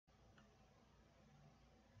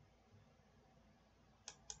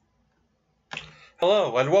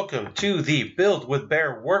Hello and welcome to the Build with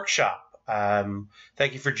Baer workshop.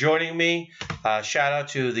 Thank you for joining me. Shout out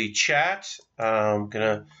to the chat. I'm going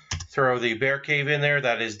to throw the Bear Cave in there.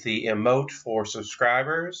 That is the emote for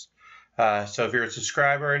subscribers. So if you're a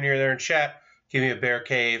subscriber and you're there in chat, give me a Bear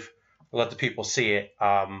Cave. Let the people see it.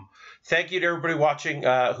 Thank you to everybody watching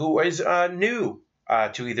who is new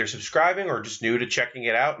to either subscribing or just new to checking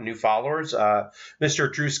it out, new followers.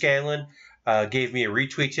 Mr. Drew Scanlon gave me a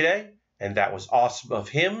retweet today, and that was awesome of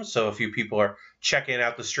him. So a few people are checking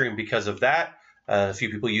out the stream because of that. A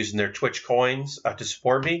few people using their Twitch coins to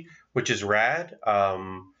support me, which is rad.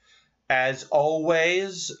 As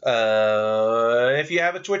always, if you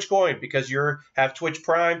have a Twitch coin because you have Twitch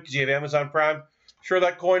Prime, because you have Amazon Prime, throw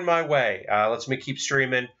that coin my way. Lets me keep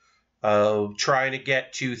streaming. Trying to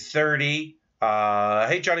get to 30.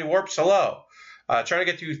 Hey, Johnny Warps, hello. Trying to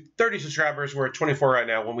get to 30 subscribers. We're at 24 right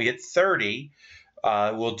now. When we hit 30,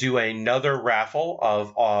 we'll do another raffle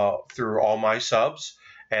of through all my subs,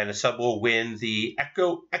 and a sub will win the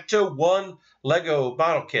Ecto 1 Lego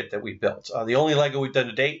model kit that we built. The only Lego we've done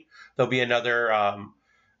to date. There'll be another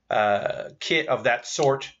kit of that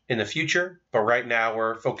sort in the future, but right now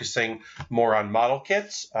we're focusing more on model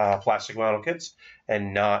kits, plastic model kits,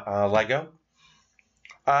 and not Lego.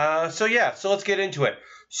 So let's get into it.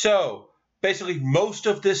 So basically, most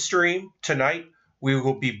of this stream tonight, we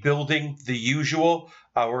will be building the usual.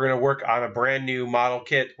 We're going to work on a brand new model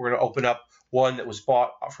kit. We're going to open up one that was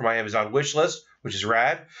bought from my Amazon wish list, which is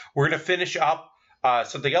rad. We're going to finish up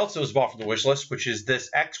something else that was bought from the wish list, which is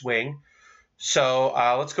this X-Wing. So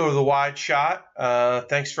let's go to the wide shot.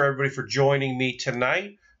 Thanks for everybody for joining me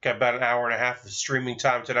tonight. Got about an hour and a half of streaming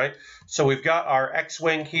time tonight. So we've got our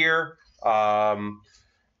X-Wing here. And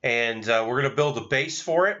we're going to build a base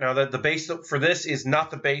for it. Now, the base for this is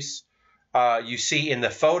not the base you see in the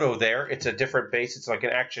photo there. It's a different base. It's like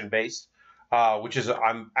an action base, which is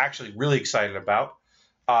I'm actually really excited about.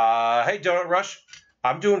 Hey, Donut Rush.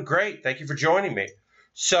 I'm doing great. Thank you for joining me.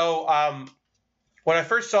 So when I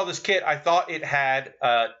first saw this kit, I thought it had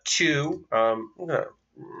two. I'm going to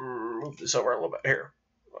move this over a little bit here.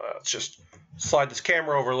 Let's just slide this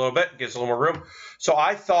camera over a little bit. Gives a little more room. So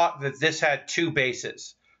I thought that this had two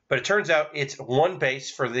bases. But it turns out it's one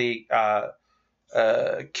base for the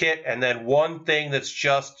kit and then one thing that's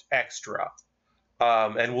just extra.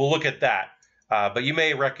 And we'll look at that. But you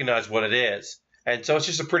may recognize what it is. And so it's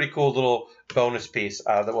just a pretty cool little bonus piece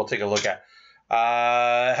that we'll take a look at.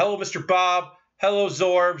 Hello, Mr. Bob. Hello,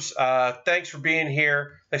 Zorbs. Thanks for being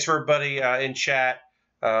here. Thanks for everybody in chat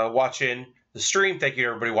watching the stream. Thank you to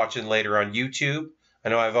everybody watching later on YouTube. I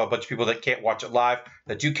know I have a bunch of people that can't watch it live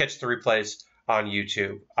that do catch the replays on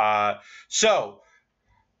YouTube. So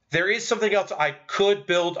there is something else I could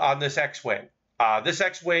build on this X-Wing. This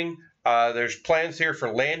X-Wing, there's plans here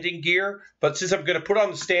for landing gear, but since I'm going to put it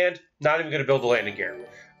on the stand, not even going to build the landing gear.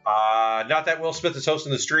 Not that Will Smith is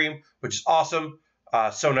hosting the stream, which is awesome.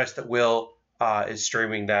 So nice that Will is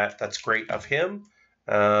streaming that. That's great of him.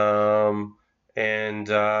 Let's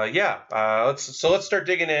start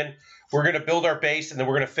digging in. We're going to build our base, and then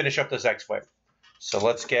we're going to finish up this X-Wing. So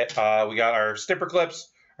let's get, we got our snipper clips,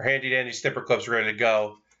 our handy dandy snipper clips ready to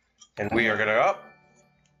go. And we are going to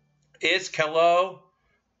Isk, hello.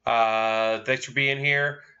 Thanks for being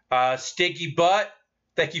here. Stinky Butt,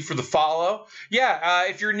 thank you for the follow. Yeah,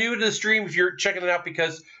 if you're new to the stream, if you're checking it out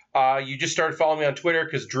because you just started following me on Twitter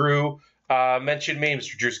because Drew mentioned me,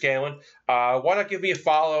 Mr. Drew Scanlon, why not give me a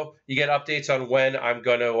follow? You get updates on when I'm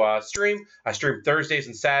going to stream. I stream Thursdays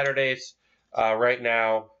and Saturdays right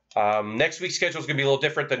now. Next week's schedule is going to be a little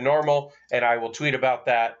different than normal, and I will tweet about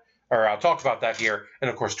that, or I'll talk about that here, and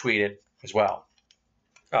of course tweet it as well.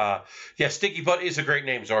 Yeah, Stinky Butt is a great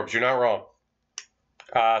name, Zorbs. You're not wrong.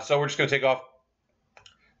 So we're just going to take off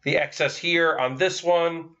the excess here on this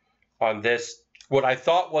one, on this, what I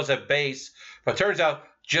thought was a base, but turns out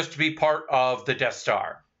just to be part of the Death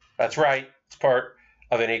Star. That's right. It's part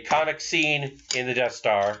of an iconic scene in the Death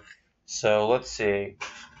Star. So let's see.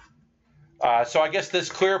 So I guess this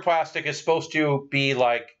clear plastic is supposed to be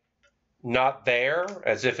like not there,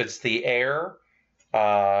 as if it's the air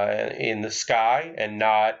in the sky and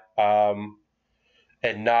not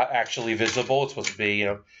actually visible. It's supposed to be,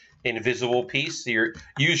 invisible piece. So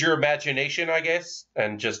use your imagination, I guess,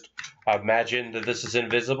 and just imagine that this is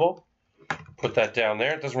invisible. Put that down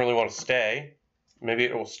there. It doesn't really want to stay. Maybe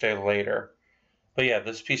it will stay later. But yeah,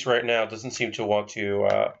 this piece right now doesn't seem to want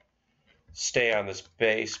to stay on this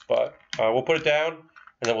base, but we'll put it down and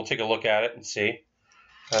then we'll take a look at it and see.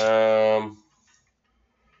 But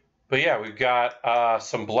yeah, we've got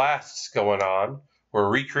some blasts going on. We're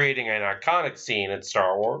recreating an iconic scene in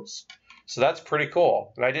Star Wars. So that's pretty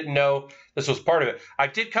cool. And I didn't know this was part of it. I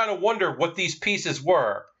did kind of wonder what these pieces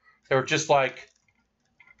were. They were just like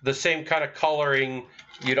the same kind of coloring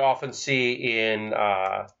you'd often see in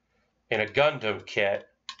a Gundam kit.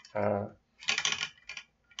 And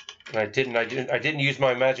I didn't use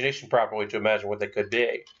my imagination properly to imagine what they could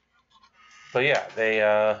be. But yeah,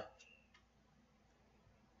 they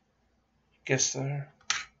guess I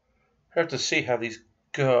have to see how these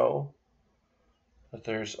go. But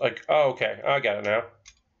there's like, oh, okay, I got it now.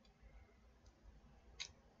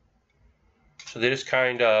 So they just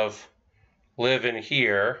kind of live in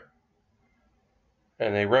here,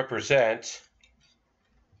 and they represent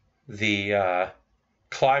the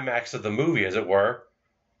climax of the movie, as it were,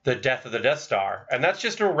 the death of the Death Star. And that's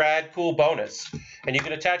just a rad, cool bonus. And you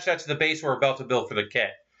can attach that to the base we're about to build for the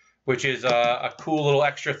kit, which is a cool little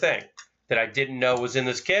extra thing that I didn't know was in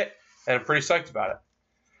this kit, and I'm pretty psyched about it.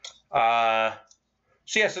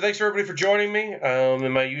 So yeah, so thanks everybody for joining me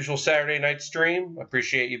in my usual Saturday night stream. I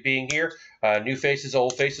appreciate you being here. New faces,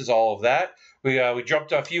 old faces, all of that. We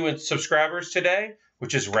jumped a few subscribers today,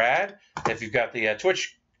 which is rad. If you've got the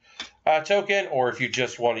Twitch token, or if you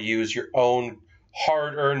just want to use your own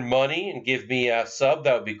hard-earned money and give me a sub,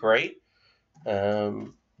 that would be great.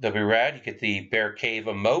 That'd be rad. You get the Bear Cave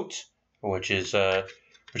emote, which is a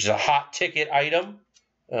hot ticket item.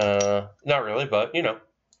 Not really, but you know.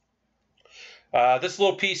 This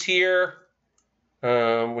little piece here,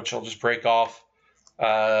 which I'll just break off,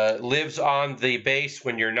 lives on the base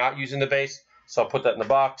when you're not using the base. So I'll put that in the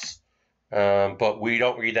box. But we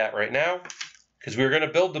don't read that right now because we're going to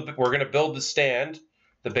build the stand,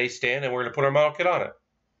 the base stand, and we're going to put our model kit on it.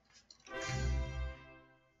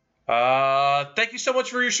 Thank you so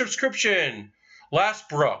much for your subscription, Last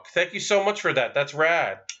Brook. Thank you so much for that. That's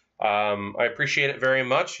rad. I appreciate it very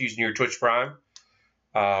much. Using your Twitch Prime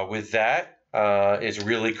with that is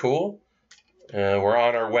really cool. We're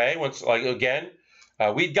on our way. Once we'd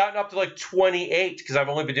gotten up to like 28 because I've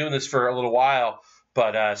only been doing this for a little while,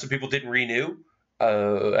 but some people didn't renew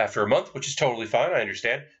after a month, which is totally fine. I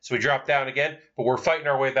understand. So we dropped down again, but we're fighting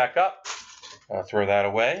our way back up. I'll throw that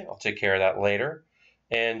away. I'll take care of that later.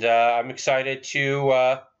 And I'm excited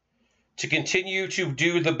to continue to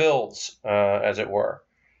do the builds, as it were.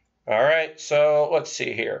 All right, so let's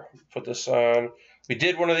see here. Put this on. We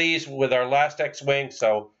did one of these with our last X-Wing,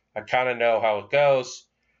 so I kind of know how it goes.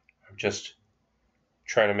 I'm just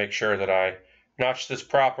trying to make sure that I notch this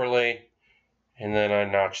properly, and then I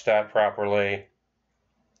notch that properly.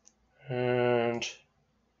 And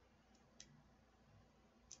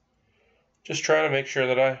just trying to make sure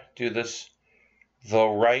that I do this the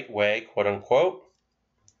right way, quote unquote.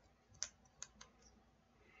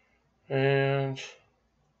 And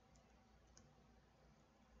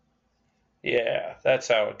yeah, that's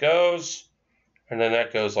how it goes. And then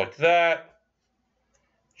that goes like that.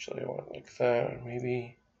 Actually, I want it like that,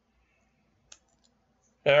 maybe.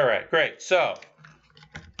 All right, great. So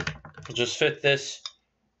we'll just fit this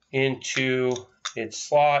into its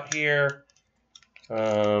slot here.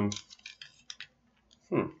 Why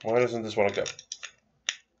doesn't this want to go?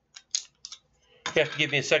 You have to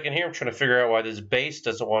give me a second here. I'm trying to figure out why this base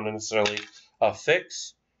doesn't want to necessarily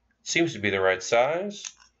affix. It seems to be the right size.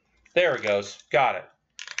 There it goes. Got it.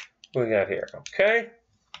 What we got here? Okay.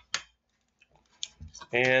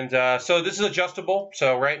 And so this is adjustable.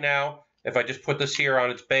 So right now, if I just put this here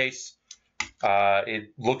on its base,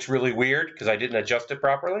 it looks really weird because I didn't adjust it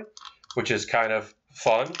properly, which is kind of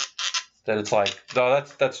fun. That it's like, no,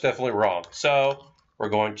 that's definitely wrong. So we're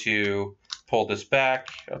going to pull this back.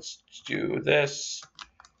 Let's do this.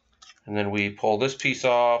 And then we pull this piece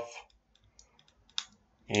off.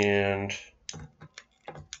 And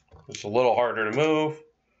it's a little harder to move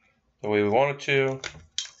the way we want it to.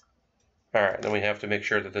 All right, then we have to make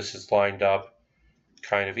sure that this is lined up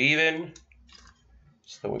kind of even.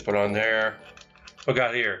 So then we put on there. What we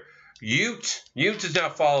got here? Ute is now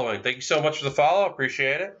following. Thank you so much for the follow.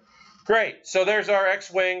 Appreciate it. Great. So there's our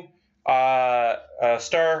X-Wing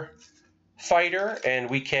Star Fighter, and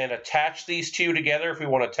we can attach these two together. If we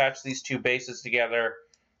want to attach these two bases together,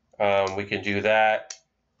 we can do that.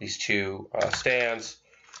 These two stands,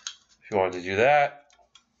 if you wanted to do that.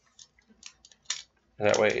 And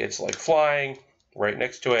that way it's like flying right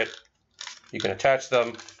next to it. You can attach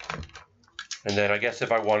them. And then I guess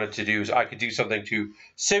if I wanted to do, I could do something to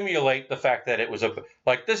simulate the fact that it was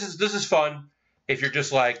like, this is fun. If you're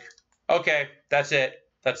just like, okay, that's it,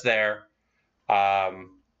 that's there. And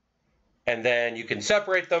then you can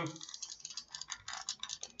separate them,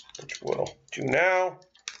 which we'll do now.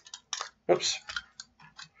 Oops.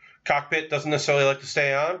 Cockpit doesn't necessarily like to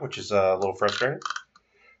stay on, which is a little frustrating.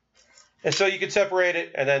 And so you can separate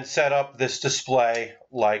it and then set up this display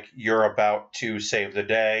like you're about to save the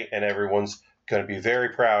day, and everyone's going to be very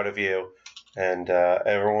proud of you, and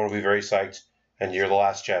everyone will be very psyched, and you're the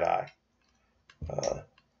last Jedi.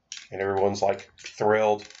 And everyone's like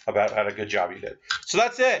thrilled about how a good job you did. So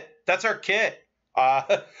that's it. That's our kit.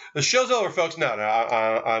 The show's over, folks. No,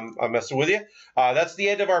 I'm messing with you. That's the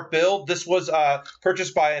end of our build. This was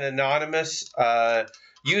purchased by an anonymous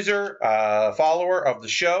user, follower of the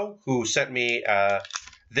show, who sent me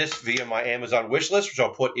this via my Amazon wish list, which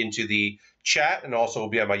I'll put into the chat and also will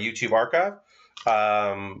be on my YouTube archive.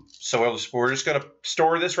 So we're just going to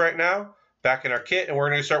store this right now back in our kit, and we're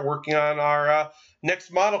going to start working on our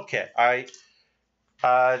next model kit. I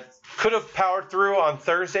could have powered through on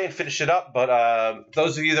Thursday and finished it up, but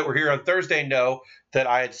those of you that were here on Thursday know that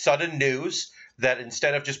I had sudden news that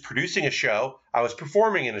instead of just producing a show, I was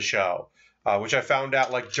performing in a show, which I found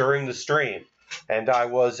out like during the stream. And I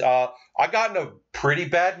got in a pretty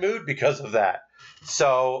bad mood because of that.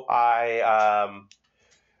 So I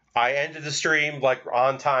ended the stream like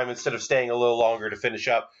on time instead of staying a little longer to finish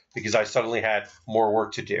up because I suddenly had more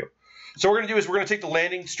work to do. So what we're going to do is we're going to take the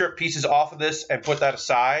landing strip pieces off of this and put that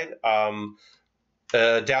aside. Down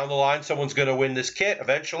the line, someone's going to win this kit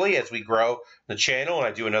eventually as we grow the channel and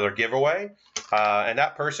I do another giveaway. And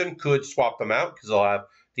that person could swap them out because they'll have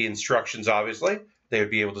the instructions, obviously. They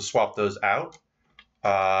would be able to swap those out.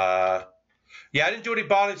 Yeah, I didn't do any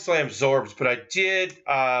body slam Zorbs, but I did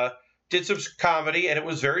some comedy, and it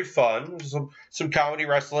was very fun. Some comedy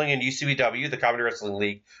wrestling in UCBW, the Comedy Wrestling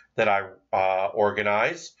League that I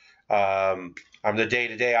organize. I'm the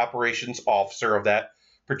day-to-day operations officer of that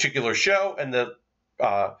particular show and the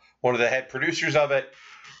one of the head producers of it.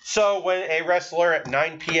 So when a wrestler at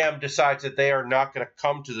 9 p.m. decides that they are not going to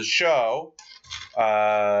come to the show,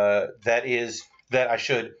 that I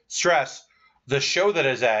should stress, the show that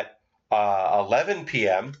is at 11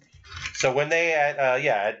 p.m. So when they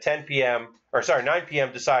at 10 p.m. or sorry 9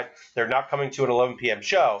 p.m. decide they're not coming to an 11 p.m.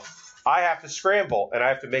 show, I have to scramble and I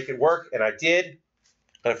have to make it work, and I did.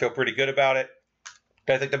 And I feel pretty good about it.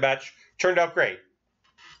 I think the match turned out great.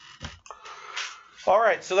 All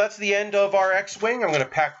right, so that's the end of our X-Wing. I'm going to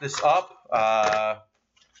pack this up.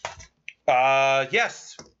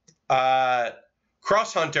 Yes,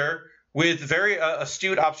 Cross Hunter with very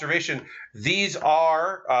astute observation. These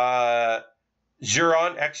are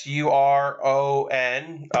Xuron, Xuron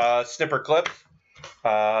snipper clips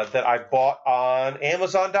that I bought on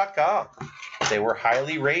Amazon.com. They were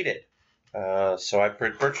highly rated. So I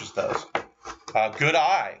purchased those. Good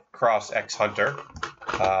eye, Cross X Hunter,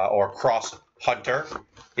 or Cross Hunter,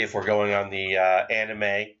 if we're going on the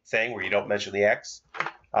anime thing where you don't mention the X.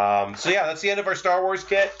 So yeah, that's the end of our Star Wars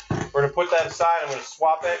kit. We're going to put that aside. I'm going to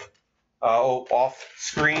swap it off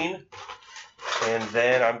screen. And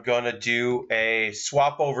then I'm going to do a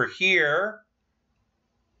swap over here.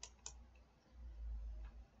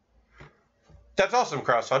 That's awesome,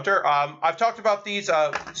 Cross Hunter. I've talked about these.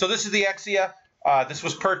 So this is the Exia. This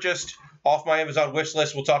was purchased off my Amazon wish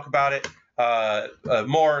list. We'll talk about it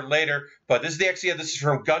more later. But this is the Exia. This is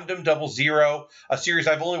from Gundam 00, a series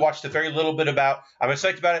I've only watched a very little bit about. I'm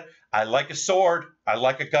excited about it. I like a sword. I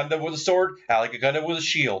like a Gundam with a sword. I like a Gundam with a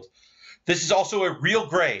shield. This is also a real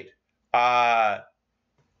grade.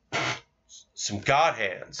 Some God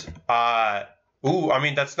hands. Ooh, I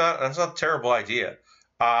mean that's not a terrible idea.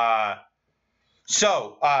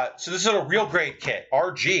 So this is a real grade kit.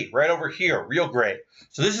 RG, right over here, real grade.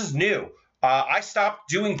 So this is new. I stopped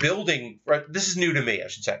doing building. Right, this is new to me, I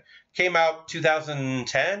should say. Came out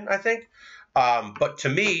 2010, I think. But to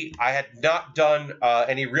me, I had not done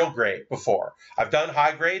any real grade before. I've done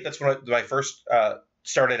high grade. That's when I first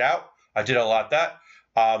started out. I did a lot of that.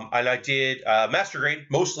 And I did master grade.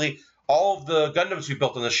 Mostly all of the Gundams we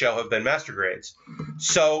built on the show have been master grades.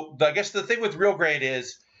 So I guess the thing with real grade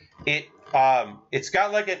is it's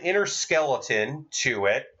got like an inner skeleton to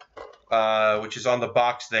it, which is on the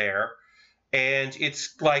box there. And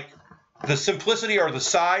it's like the simplicity or the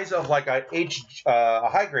size of like a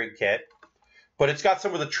high grade kit, but it's got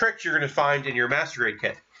some of the tricks you're going to find in your master grade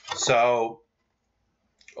kit. So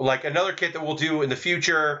like another kit that we'll do in the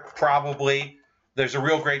future, probably, there's a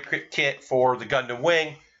real grade kit for the Gundam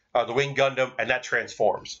Wing, the Wing Gundam, and that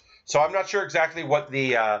transforms. So I'm not sure exactly what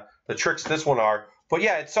the tricks of this one are, but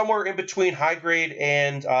yeah, it's somewhere in between high grade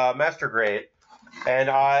and master grade. And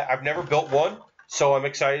I've never built one, so I'm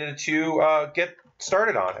excited to get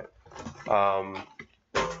started on it.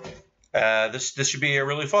 This should be a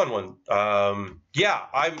really fun one. Yeah,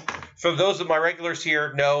 for those of my regulars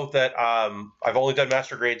here know that I've only done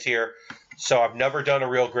master grades here, so I've never done a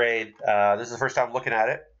real grade. This is the first time looking at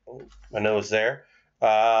it. My nose there.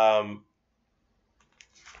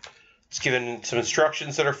 It's given some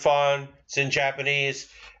instructions that are fun. It's in Japanese,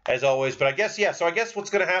 as always. But I guess, yeah, so I guess what's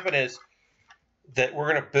going to happen is that we're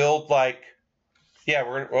going to build like, yeah,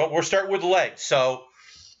 we're starting with the legs. So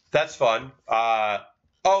that's fun.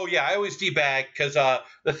 Oh, yeah, I always debag because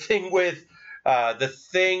the thing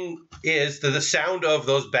is that the sound of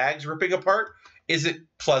those bags ripping apart isn't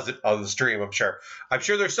pleasant on the stream, I'm sure. I'm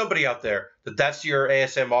sure there's somebody out there that's your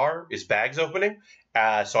ASMR, is bags opening.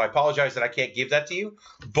 So I apologize that I can't give that to you.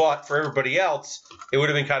 But for everybody else, it would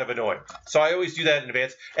have been kind of annoying. So I always do that in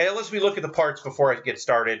advance. And it lets me look at the parts before I get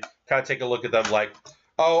started, kind of take a look at them like,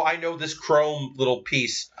 oh, I know this chrome little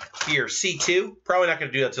piece here, C2. Probably not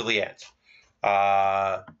going to do that till the end.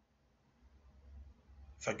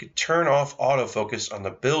 If I could turn off autofocus on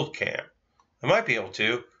the build cam, I might be able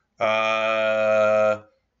to. I'm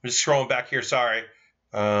just scrolling back here, sorry.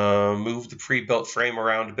 Move the pre-built frame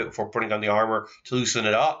around a bit before putting on the armor to loosen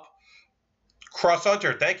it up. Cross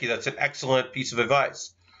Hunter, thank you. That's an excellent piece of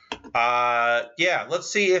advice. Yeah,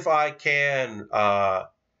 let's see if I can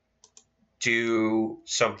do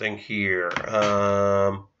something here.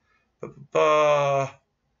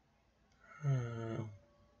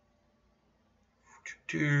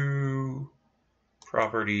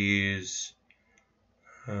 Properties.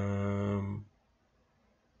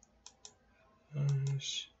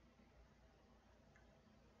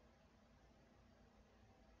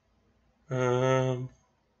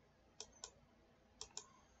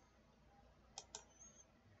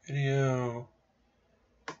 Video.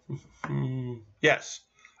 Yes.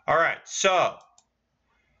 All right. So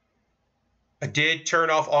I did turn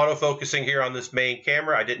off autofocusing here on this main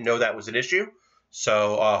camera. I didn't know that was an issue.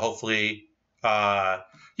 So hopefully, yeah,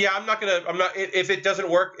 if it doesn't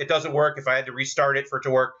work, it doesn't work. If I had to restart it for it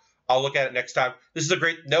to work, I'll look at it next time. This is a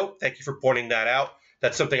great note. Thank you for pointing that out.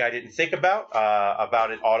 That's something I didn't think about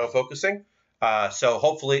it autofocusing. So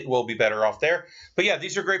hopefully it will be better off there. But yeah,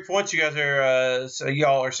 these are great points. You guys are,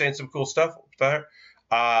 y'all are saying some cool stuff there.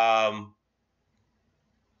 Yeah,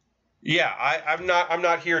 I'm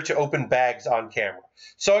not here to open bags on camera.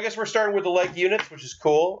 So I guess we're starting with the leg units, which is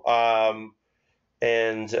cool.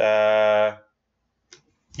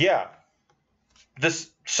 Yeah, this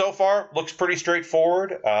so far looks pretty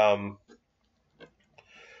straightforward.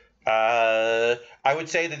 I would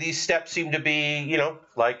say that these steps seem to be, you know,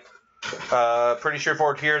 like pretty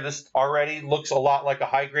straightforward here. This already looks a lot like a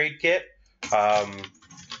high-grade kit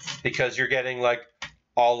because you're getting like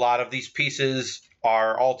a lot of these pieces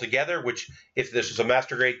are all together, which if this was a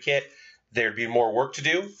master grade kit, there'd be more work to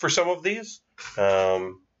do for some of these.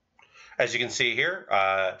 As you can see here,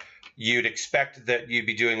 you'd expect that you'd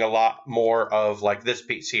be doing a lot more of like this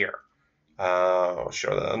piece here. I'll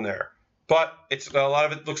show that on there. But it's a lot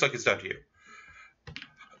of it looks like it's done to you.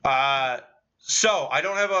 So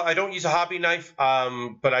I don't use a hobby knife,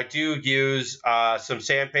 but I do use some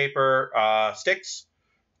sandpaper sticks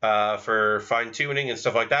for fine tuning and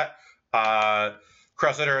stuff like that.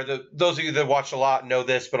 Crossfitter, those of you that watch a lot know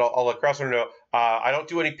this, but I'll let Crossfitter know. I don't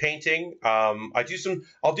do any painting. I'll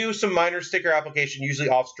do some minor sticker application, usually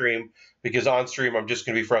off stream, because on stream I'm just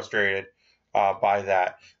going to be frustrated by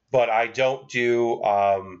that. But I don't do,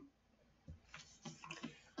 I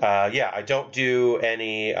don't do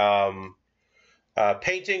any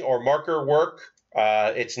painting or marker work.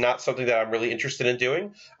 It's not something that I'm really interested in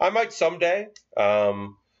doing. I might someday.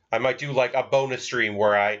 I might do like a bonus stream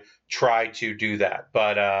where I try to do that.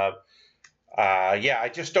 But yeah, I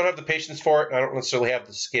just don't have the patience for it. I don't necessarily have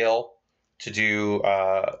the skill to do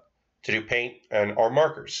paint or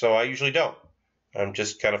markers, so I usually don't. I'm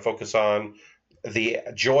just kind of focused on the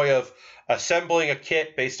joy of assembling a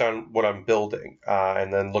kit based on what I'm building,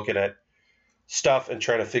 and then looking at stuff and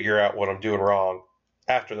trying to figure out what I'm doing wrong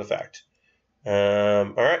after the fact.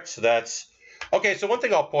 All right, so that's okay. So one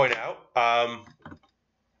thing I'll point out.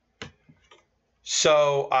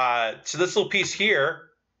 So this little piece here,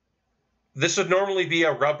 this would normally be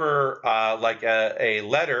a rubber, like a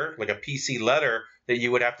letter, like a PC letter that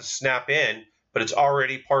you would have to snap in, but it's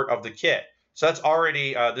already part of the kit. So that's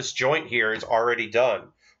already, this joint here is already done,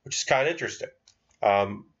 which is kind of interesting.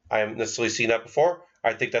 I haven't necessarily seen that before.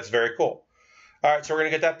 I think that's very cool. All right, so we're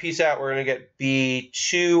going to get that piece out. We're going to get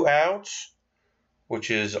B2 out,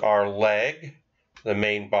 which is our leg, the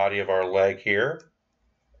main body of our leg here.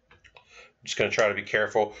 I'm just going to try to be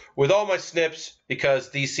careful with all my snips because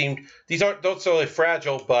these aren't necessarily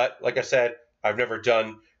fragile, but like I said, I've never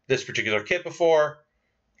done this particular kit before,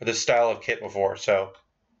 or this style of kit before, so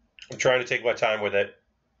I'm trying to take my time with it,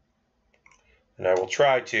 and I will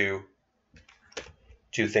try to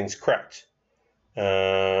do things correct.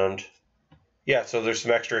 And yeah, so there's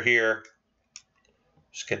some extra here.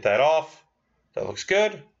 Just get that off. That looks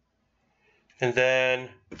good. And then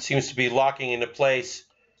it seems to be locking into place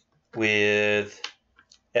with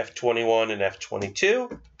F21 and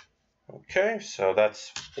F22. Okay, so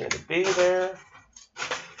that's going to be there.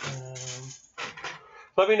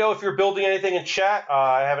 Let me know if you're building anything in chat.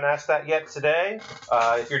 I haven't asked that yet today.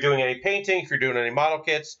 If you're doing any painting, if you're doing any model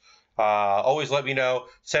kits, always let me know.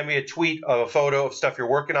 Send me a tweet of a photo of stuff you're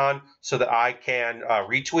working on so that I can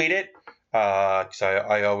retweet it, because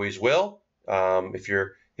I always will. If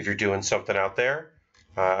you're doing something out there,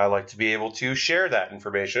 I like to be able to share that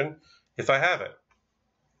information if I have it.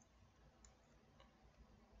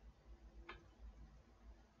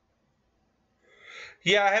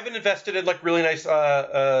 Yeah, I haven't invested in like really nice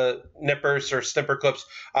nippers or snipper clips.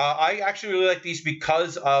 I actually really like these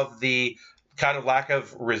because of the kind of lack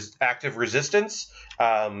of active resistance.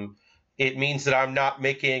 It means that I'm not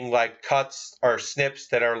making like cuts or snips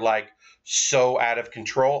that are like so out of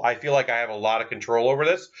control. I feel like I have a lot of control over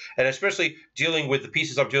this, and especially dealing with the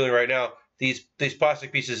pieces I'm dealing right now. These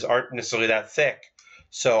plastic pieces aren't necessarily that thick,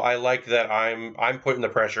 so I like that I'm putting the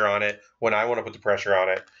pressure on it when I want to put the pressure on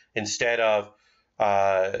it instead of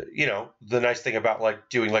the nice thing about like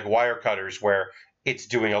doing like wire cutters where it's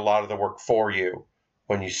doing a lot of the work for you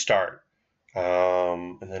when you start.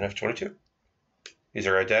 And then F22. These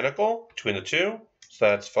are identical between the two, so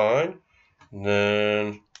that's fine. And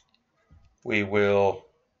then we will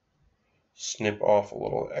snip off a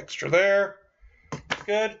little extra there.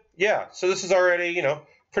 Good. Yeah, so this is already,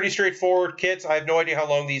 pretty straightforward kits. I have no idea how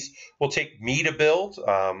long these will take me to build.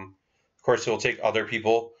 Of course, it will take other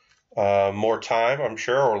people more time, I'm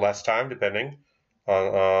sure, or less time, depending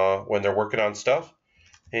on when they're working on stuff.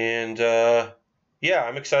 And yeah,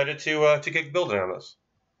 I'm excited to get building on this.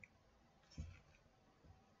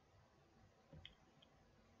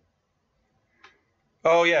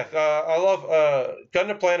 Oh yeah, I love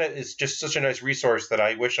Gundam Planet is just such a nice resource that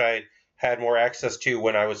I wish I had more access to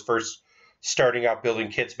when I was first starting out building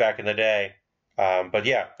kits back in the day. But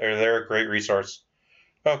yeah, they're a great resource.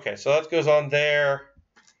 Okay, so that goes on there.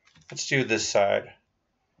 Let's do this side.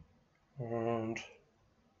 And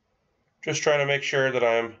just trying to make sure that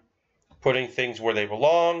I'm putting things where they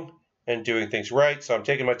belong and doing things right. So I'm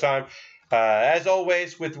taking my time. As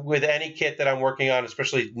always, with any kit that I'm working on,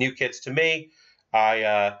 especially new kits to me,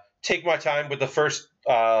 I take my time with the first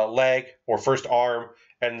leg or first arm,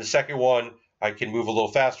 and the second one I can move a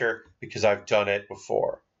little faster because I've done it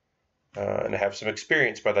before. And I have some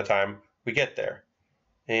experience by the time we get there.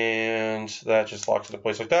 And that just locks into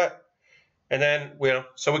place like that. And then,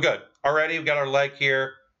 so we're good. Already, we got our leg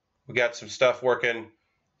here. We got some stuff working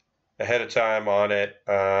ahead of time on it.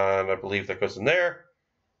 And I believe that goes in there.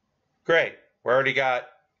 Great. We already got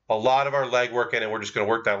a lot of our leg working, and we're just going to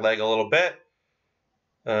work that leg a little bit.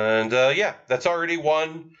 And yeah, that's already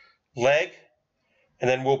one leg. And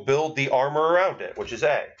then we'll build the armor around it, which is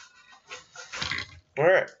A. All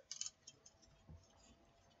right.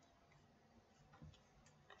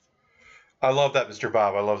 I love that, Mr.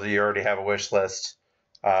 Bob. I love that you already have a wish list.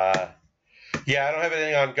 Yeah, I don't have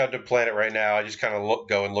anything on Gundam Planet right now. I just kind of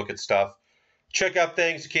go and look at stuff. Check out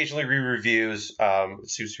things, occasionally read reviews. It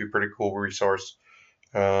seems to be a pretty cool resource.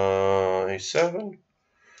 A7.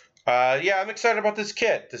 Yeah, I'm excited about this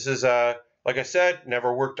kit. This is, like I said,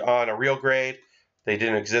 never worked on a real grade. They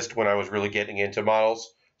didn't exist when I was really getting into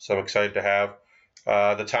models, so I'm excited to have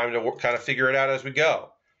the time to kind of figure it out as we go.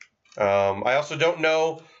 I also don't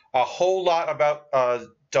know a whole lot about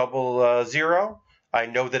 00. I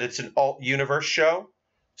know that it's an alt universe show.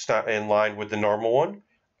 It's not in line with the normal one,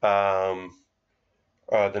 the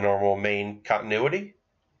normal main continuity.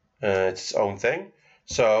 It's its own thing.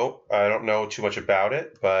 So I don't know too much about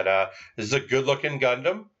it, but this is a good-looking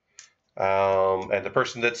Gundam. And the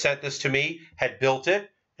person that sent this to me had built it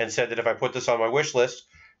and said that if I put this on my wish list,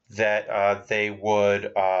 that they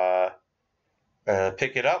would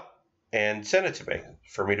pick it up and send it to me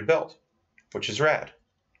for me to build, which is rad.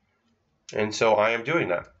 And so I am doing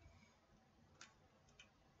that.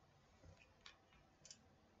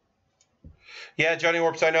 Yeah, Johnny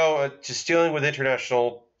Warps, I know. Just dealing with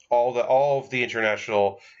international, all of the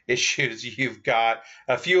international issues you've got.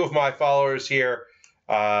 A few of my followers here,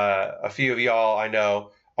 a few of y'all I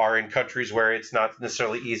know, are in countries where it's not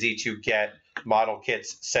necessarily easy to get model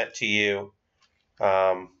kits sent to you,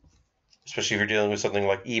 especially if you're dealing with something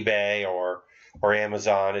like eBay or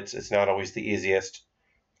Amazon. It's not always the easiest.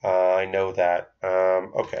 I know that.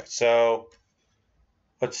 Okay, so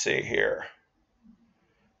let's see here.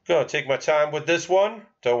 Gonna take my time with this one.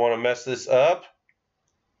 Don't want to mess this up,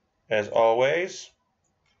 as always.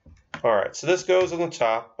 All right, so this goes on the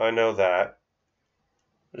top. I know that.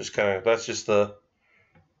 Just kind of, that's just the,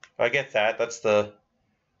 I get that. That's the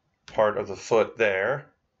part of the foot there.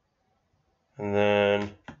 And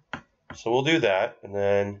then, so we'll do that. And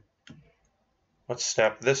then let's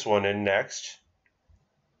snap this one in next.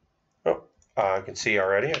 Oh, I can see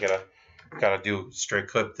already. I gotta do a straight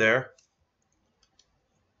clip there.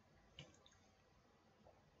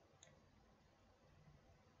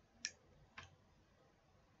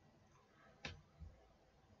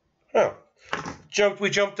 Oh, we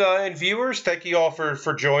jumped in viewers. Thank you all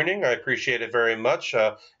for joining. I appreciate it very much.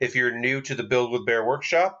 If you're new to the Build with Baer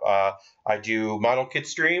workshop, I do model kit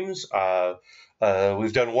streams.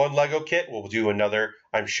 We've done one Lego kit. We'll do another,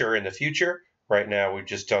 I'm sure, in the future. Right now, we've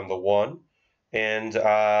just done the one. And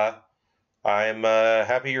I'm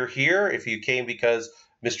happy you're here. If you came because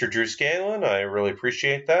Mr. Drew Scanlon, I really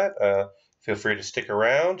appreciate that. Feel free to stick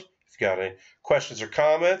around. If you got any questions or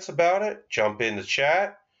comments about it, jump in the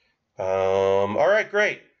chat. All right,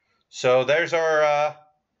 great. So there's our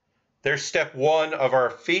there's step one of our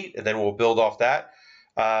feet, and then we'll build off that.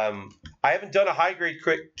 I haven't done a high grade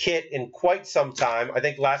kit in quite some time. I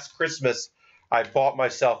think last Christmas I bought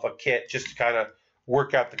myself a kit just to kind of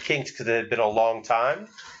work out the kinks because it had been a long time.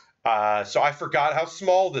 So I forgot how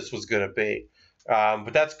small this was going to be,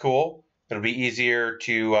 but that's cool. It'll be easier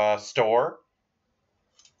to store.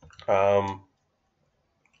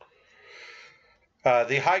 The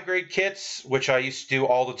high-grade kits, which I used to do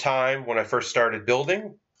all the time when I first started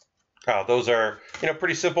building, those are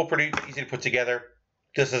pretty simple, pretty easy to put together.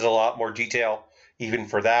 This is a lot more detail even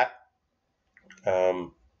for that,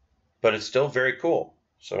 but it's still very cool.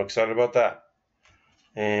 So I'm excited about that.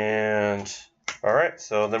 And all right,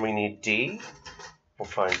 so then we need D. We'll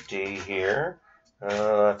find D here.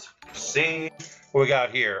 Let's see what we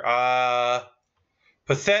got here.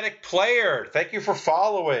 Pathetic Player, thank you for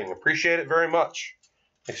following. Appreciate it very much.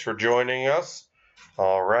 Thanks for joining us.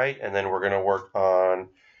 All right, and then we're going to work on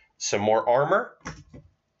some more armor.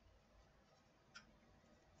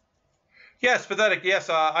 Yes, Pathetic. Yes,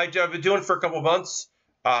 I've been doing it for a couple months.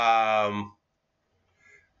 I've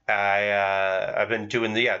been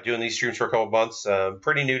doing these streams for a couple months.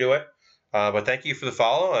 Pretty new to it, but thank you for the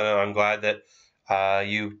follow, and I'm glad that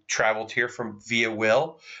you traveled here from via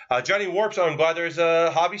Will. Johnny Warps, I'm glad there's a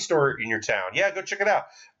hobby store in your town. Yeah, go check it out.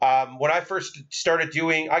 When I first started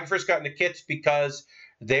I first got into kits because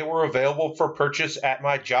they were available for purchase at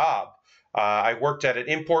my job. I worked at an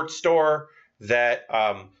import store that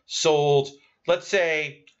sold, let's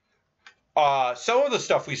say, some of the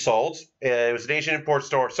stuff we sold, it was an Asian import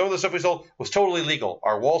store. Some of the stuff we sold was totally legal.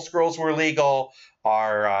 Our wall scrolls were legal.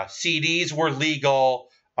 Our CDs were legal.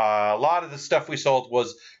 A lot of the stuff we sold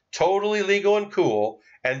was totally legal and cool.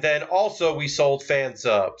 And then also we sold fan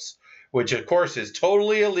subs, which of course is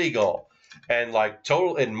totally illegal and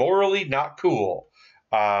and morally not cool.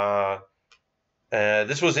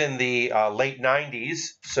 This was in the late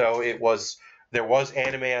 90s, so there was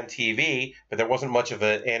anime on TV, but there wasn't much of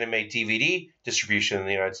an anime DVD distribution in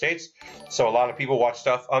the United States. So a lot of people watch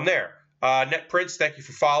stuff on there. Net Prince, thank you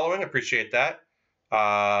for following. Appreciate that.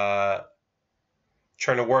 Trying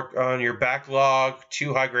to work on your backlog,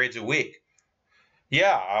 2 high grades a week.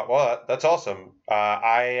 Yeah, well, that's awesome.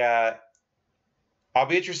 I'll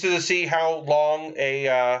be interested to see how long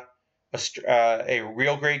a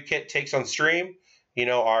real grade kit takes on stream.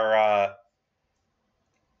 Our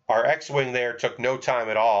X-Wing there took no time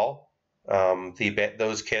at all.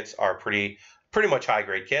 Those kits are pretty much high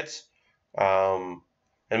grade kits. And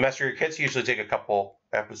master grade kits usually take a couple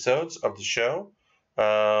episodes of the show.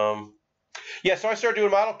 Yeah, so I started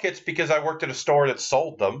doing model kits because I worked at a store that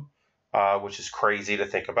sold them, which is crazy to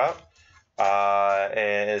think about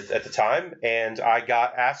at the time. And I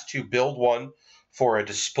got asked to build one for a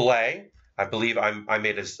display. I believe I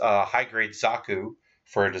made a high-grade Zaku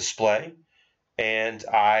for a display. And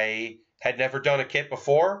I had never done a kit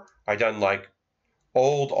before. I done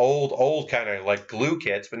old kind of glue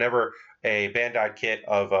kits, but never a Bandai kit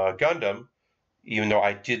of Gundam, even though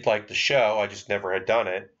I did like the show. I just never had done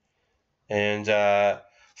it. And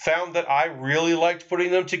found that I really liked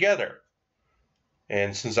putting them together.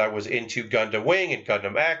 And since I was into Gundam Wing and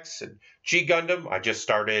Gundam X and G Gundam, I just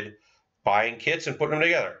started buying kits and putting them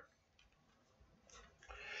together.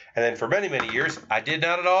 And then for many, many years, I did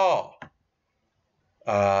not at all.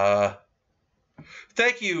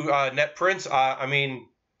 Thank you, Net Prince.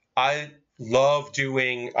 I love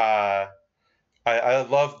doing. I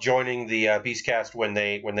love joining the Beastcast when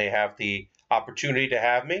they have the opportunity to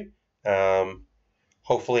have me.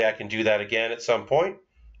 Hopefully, I can do that again at some point.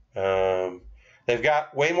 They've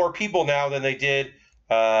got way more people now than they did in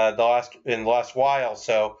the last while,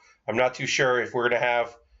 so I'm not too sure if we're going to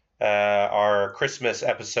have our Christmas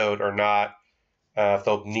episode or not. if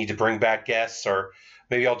they'll need to bring back guests, or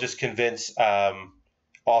maybe I'll just convince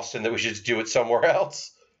Austin that we should do it somewhere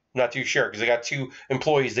else. I'm not too sure because I got 2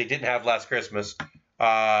 employees they didn't have last Christmas.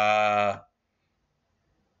 I'm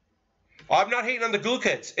not hating on the glue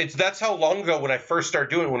kits. That's how long ago when I first started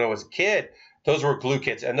doing it when I was a kid. Those were glue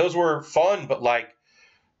kits, and those were fun. But like,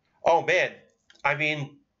 oh man, I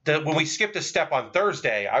mean, when we skipped a step on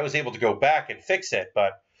Thursday, I was able to go back and fix it,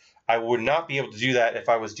 but I would not be able to do that if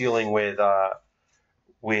I was dealing with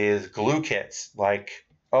glue kits. Like,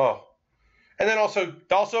 oh. And then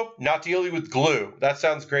also not dealing with glue. That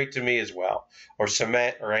sounds great to me as well. Or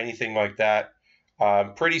cement or anything like that.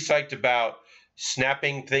 I'm pretty psyched about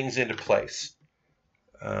snapping things into place.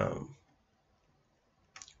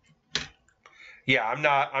 Yeah, I'm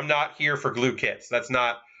not here for glue kits. That's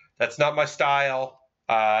not my style.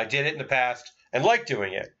 I did it in the past and like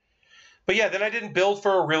doing it. But yeah, then I didn't build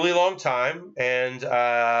for a really long time. And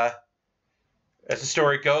as the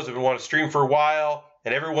story goes, I've been wanting to stream for a while.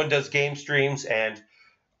 And everyone does game streams, and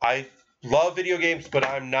I love video games, but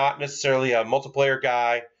I'm not necessarily a multiplayer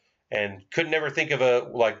guy, and could never think of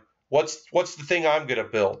what's the thing I'm gonna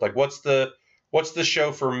build? Like what's the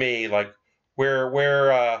show for me? Like where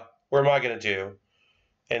am I gonna do?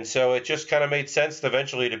 And so it just kind of made sense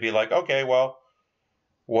eventually to be like, okay, well,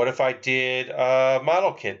 what if I did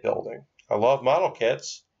model kit building? I love model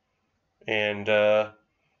kits, and why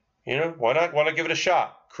not give it a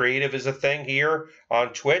shot? Creative is a thing here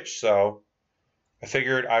on Twitch, so I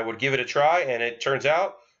figured I would give it a try, and it turns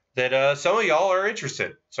out that some of y'all are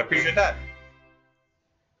interested, so I appreciate that.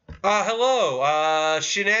 Hello,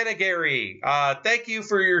 Shenanigary. Thank you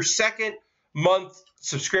for your 2nd month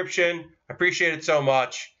subscription. I appreciate it so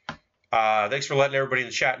much. Thanks for letting everybody in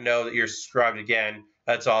the chat know that you're subscribed again.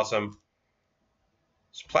 That's awesome.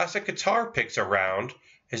 There's plastic guitar picks around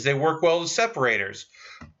as they work well as separators.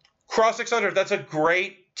 Cross 600, that's a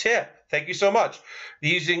great tip. Thank you so much.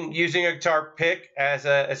 Using a guitar pick as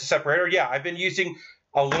a separator. Yeah, I've been using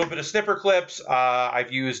a little bit of snipper clips.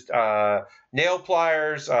 I've used nail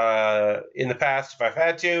pliers in the past if I've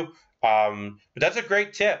had to. But that's a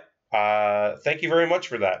great tip. Thank you very much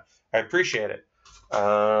for that. I appreciate it.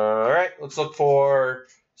 All right, let's look for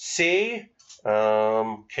C.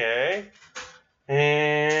 Okay.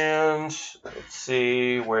 And let's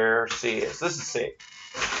see where C is. This is C.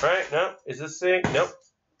 Right? No? Is this C? Nope.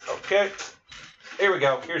 Okay. Here we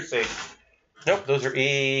go. Here's C. Nope, those are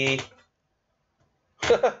E.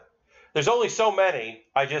 There's only so many.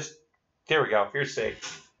 Here we go. Here's C.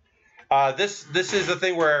 This is the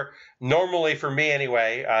thing where normally for me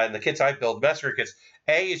anyway, in the kits I build, master kits,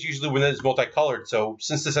 A is usually when it's multicolored. So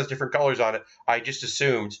since this has different colors on it, I just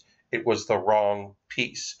assumed it was the wrong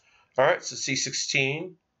piece. All right, so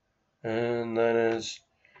C16. And then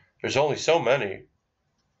there's only so many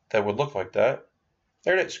that would look like that.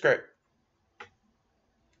 There it is. Great.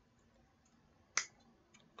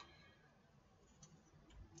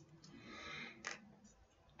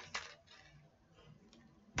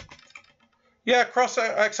 Yeah, Cross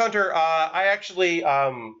X Hunter. I actually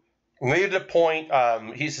made it a point.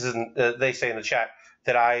 He says, they say in the chat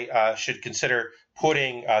that I should consider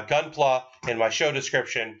putting Gunpla in my show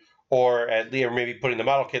description, or maybe putting the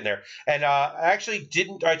model kit in there. And I actually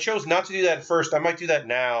didn't. I chose not to do that at first. I might do that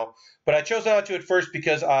now, but I chose not to at first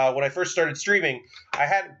because when I first started streaming, I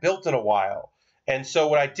hadn't built in a while, and so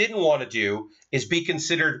what I didn't want to do is be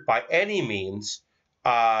considered by any means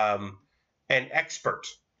an expert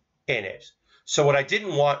in it. So what I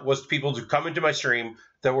didn't want was people to come into my stream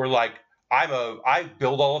that were like, I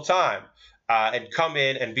build all the time, and come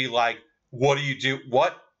in and be like, what do you do?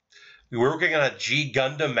 What? We're working on a G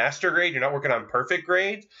Gundam master grade. You're not working on perfect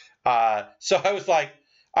grade. So I was like,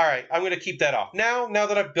 all right, I'm going to keep that off. Now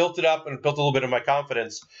that I've built it up and built a little bit of my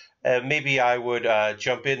confidence, maybe I would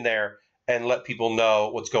jump in there and let people know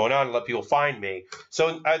what's going on and let people find me.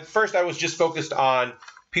 So at first I was just focused on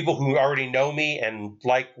people who already know me and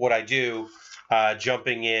like what I do,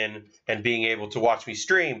 jumping in and being able to watch me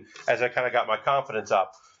stream as I kind of got my confidence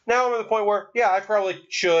up. Now I'm at the point where, yeah, I probably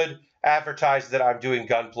should advertise that I'm doing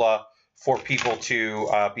Gunpla for people to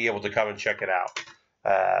be able to come and check it out.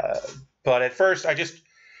 But at first, I just,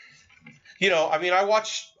 I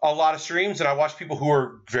watch a lot of streams, and I watch people who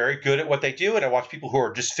are very good at what they do, and I watch people who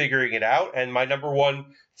are just figuring it out. And my number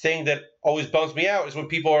one thing that always bums me out is when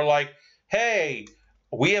people are like, hey,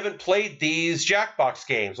 we haven't played these Jackbox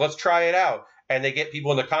games. Let's try it out. And they get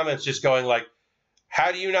people in the comments just going like,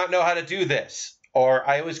 how do you not know how to do this? Or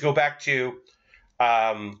I always go back to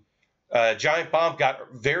Giant Bomb got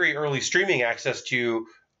very early streaming access to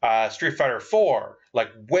Street Fighter 4,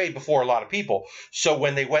 like way before a lot of people. So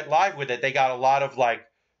when they went live with it, they got a lot of like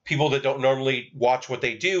people that don't normally watch what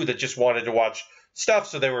they do that just wanted to watch stuff.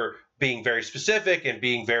 So they were being very specific and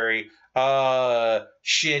being very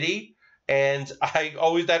shitty. And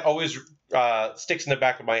that always sticks in the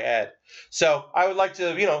back of my head. So I would like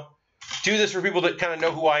to, do this for people that kind of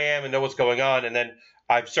know who I am and know what's going on. And then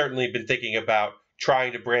I've certainly been thinking about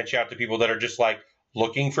trying to branch out to people that are just like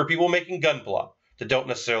looking for people making Gunpla that don't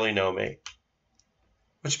necessarily know me.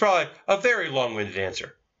 Which is probably a very long-winded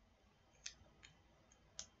answer.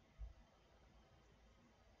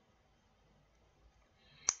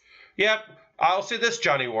 Yep, I'll say this,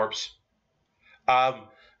 Johnny Warps.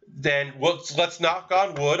 Then let's knock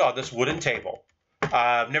on wood on this wooden table.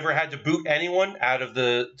 I've never had to boot anyone out of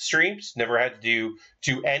the streams. Never had to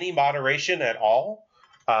do any moderation at all,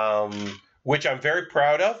 which I'm very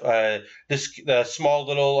proud of. This small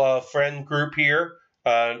little friend group here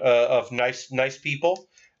of nice people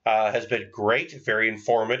has been great, very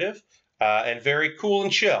informative, and very cool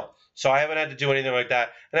and chill. So I haven't had to do anything like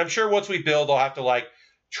that. And I'm sure once we build, I'll have to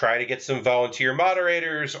try to get some volunteer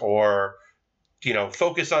moderators or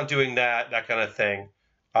focus on doing that kind of thing.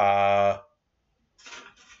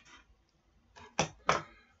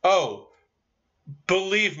 Oh,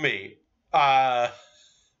 believe me,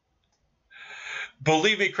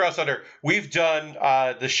 Cross Under, we've done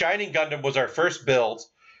the Shining Gundam was our first build,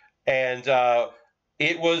 and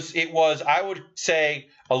it was I would say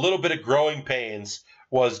a little bit of growing pains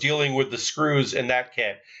was dealing with the screws in that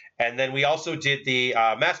kit, and then we also did the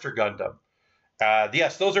Master Gundam.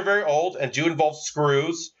 Yes, those are very old and do involve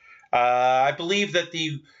screws. I believe that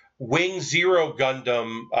the Wing Zero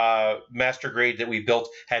Gundam Master Grade that we built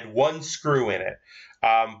had one screw in it.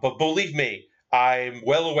 But believe me, I'm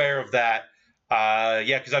well aware of that.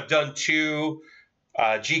 Yeah, because I've done 2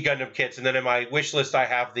 G Gundam kits, and then in my wish list I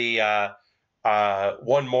have the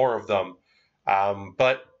one more of them.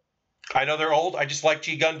 But I know they're old. I just like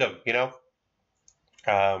G Gundam,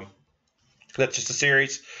 That's just a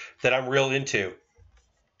series that I'm real into.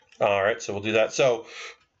 All right, so we'll do that. So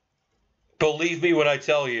believe me when I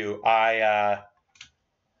tell you, I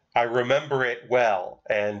remember it well,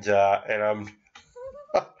 and I'm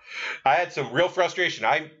I had some real frustration.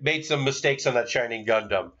 I made some mistakes on that Shining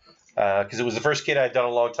Gundam because it was the first kit I had done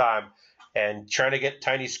in a long time, and trying to get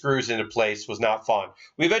tiny screws into place was not fun.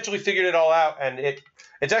 We eventually figured it all out, and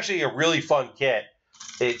it's actually a really fun kit.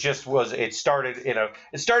 It just was. It started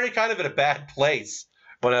kind of in a bad place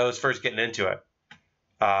when I was first getting into it.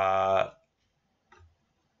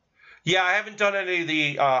 Yeah, I haven't done any of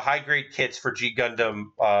the high grade kits for G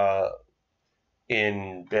Gundam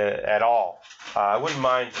at all. I wouldn't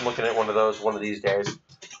mind looking at one of those one of these days.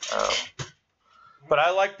 But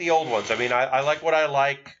I like the old ones. I mean, I like what I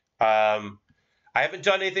like. I haven't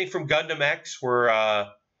done anything from Gundam X.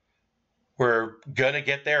 We're gonna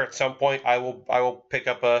get there at some point. I will pick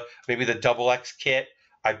up maybe the Double X kit.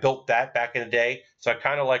 I built that back in the day, so I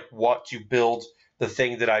kind of want to build the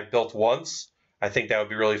thing that I built once. I think that would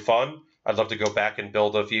be really fun. I'd love to go back and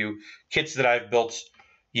build a few kits that I've built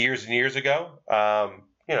years and years ago.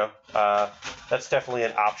 That's definitely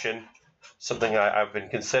an option, something I've been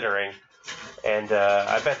considering. And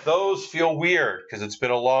I bet those feel weird because it's been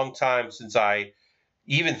a long time since I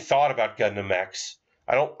even thought about Gundam X.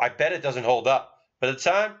 I bet it doesn't hold up. But at the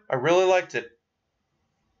time, I really liked it.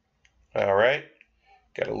 All right.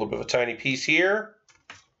 Got a little bit of a tiny piece here.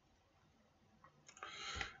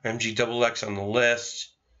 MG XX on the list.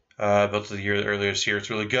 Built the year earlier this year. It's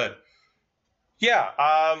really good. Yeah.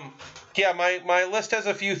 My list has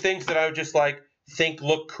a few things that I would just think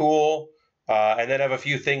look cool, and then have a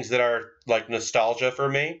few things that are nostalgia for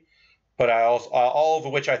me. But I also all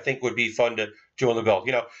of which I think would be fun to do on the build.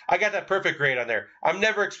 I got that perfect grade on there. I'm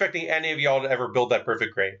never expecting any of y'all to ever build that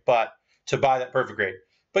perfect grade, but to buy that perfect grade.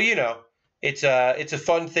 But it's a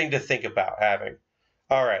fun thing to think about having.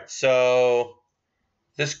 All right, so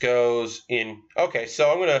this goes in. Okay,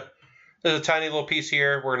 so there's a tiny little piece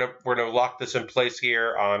here. We're gonna lock this in place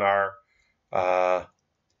here on our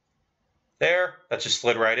there. That just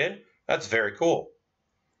slid right in. That's very cool.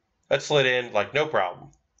 That slid in no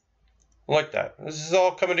problem. I like that. This is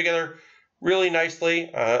all coming together really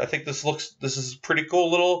nicely. I think this is a pretty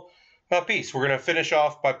cool little piece. We're gonna finish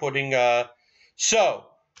off by putting. So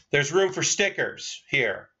there's room for stickers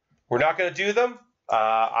here. We're not gonna do them.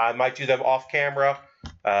 I might do them off camera.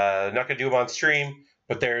 Not gonna do them on stream.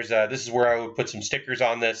 But this is where I would put some stickers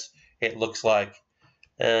on this. It looks like,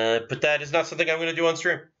 but that is not something I'm gonna do on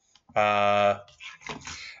stream.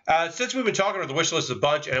 Since we've been talking about the wish list a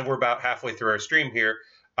bunch, and we're about halfway through our stream here,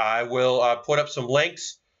 I will put up some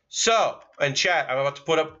links. So, in chat, I'm about to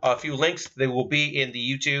put up a few links. They will be in the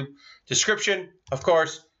YouTube description, of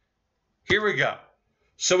course. Here we go.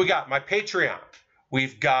 So we got my Patreon.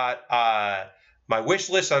 We've got my wish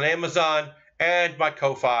list on Amazon and my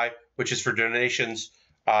Ko-Fi, which is for donations.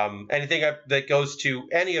 Anything that goes to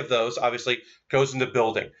any of those, obviously, goes in the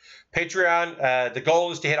building. Patreon, the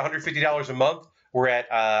goal is to hit $150 a month. We're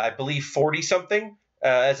at, I believe, 40-something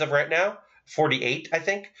as of right now. 48, I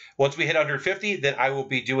think. Once we hit under 50, then I will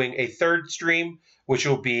be doing a third stream, which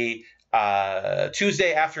will be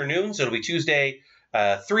Tuesday afternoons. It'll be Tuesday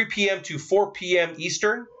 3 p.m. to 4 p.m.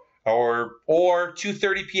 Eastern, or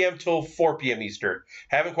 2:30 p.m. till 4 p.m. Eastern.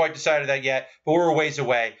 Haven't quite decided that yet, but we're a ways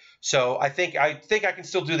away. So I think I can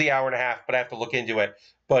still do the hour and a half, but I have to look into it.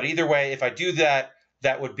 But either way, if I do that,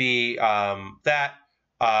 that would be that.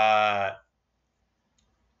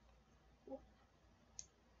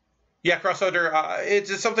 Yeah, crossover.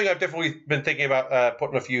 It's something I've definitely been thinking about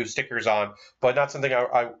putting a few stickers on, but not something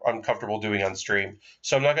I'm comfortable doing on stream.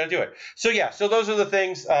 So I'm not going to do it. So yeah, so those are the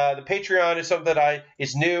things. The Patreon is something that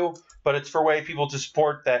is new, but it's for way people to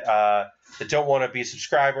support that don't want to be a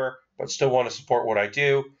subscriber but still want to support what I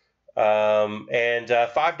do. And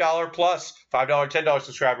 $5 plus, $5, $10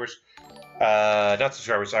 subscribers. Not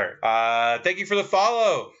subscribers, sorry. Thank you for the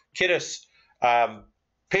follow, Kiddos.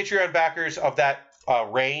 Patreon backers of that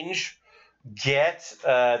range get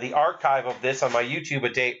the archive of this on my YouTube a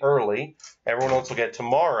day early. Everyone else will get it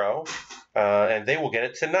tomorrow, and they will get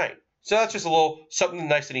it tonight. So that's just a little something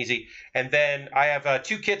nice and easy. And then I have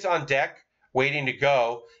 2 kits on deck waiting to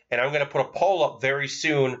go, and I'm going to put a poll up very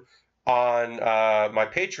soon on my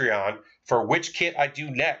Patreon for which kit I do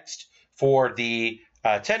next for the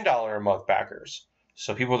 $10 a month backers.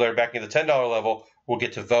 So people that are backing the $10 level will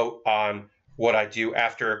get to vote on what I do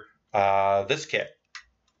after this kit.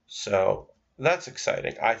 So that's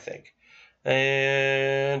exciting, I think.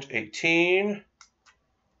 And 18.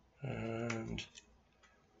 And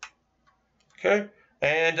okay.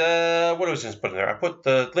 And what was I just putting there? I put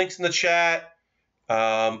the links in the chat.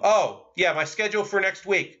 Oh, yeah, my schedule for next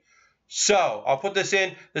week. So I'll put this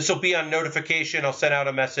in. This will be on notification. I'll send out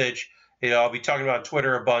a message. I'll be talking about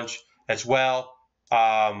Twitter a bunch as well.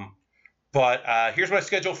 But here's my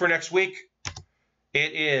schedule for next week.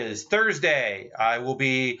 It is Thursday. I will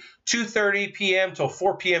be 2:30 p.m. till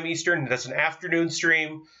 4 p.m. Eastern. That's an afternoon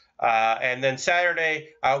stream. And then Saturday,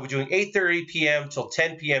 I'll be doing 8:30 p.m. till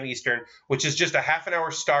 10 p.m. Eastern, which is just a half an hour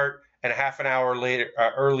start and a half an hour later,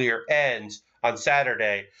 earlier end on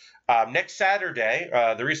Saturday. Next Saturday,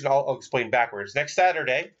 the reason I'll explain backwards. Next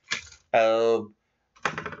Saturday,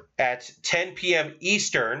 at 10 p.m.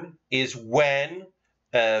 Eastern is when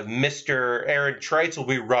Mr. Aaron Treitz will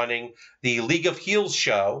be running the League of Heels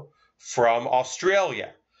show from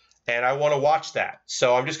Australia. And I want to watch that.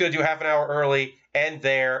 So I'm just going to do half an hour early, end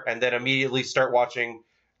there, and then immediately start watching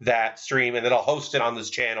that stream. And then I'll host it on this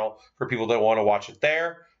channel for people that want to watch it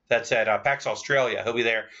there. That's at PAX Australia. He'll be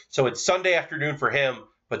there. So it's Sunday afternoon for him,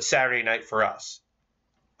 but Saturday night for us.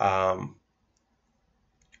 And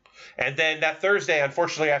then that Thursday,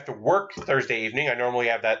 unfortunately, I have to work Thursday evening. I normally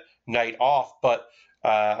have that night off, but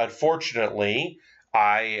unfortunately,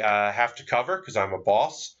 I have to cover because I'm a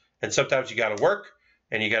boss. And sometimes you got to work,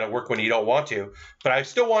 and you got to work when you don't want to. But I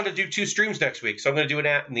still want to do 2 streams next week, so I'm going to do it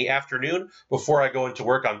in the afternoon before I go into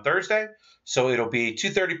work on Thursday. So it'll be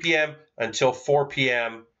 2:30 p.m. until 4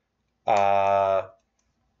 p.m. On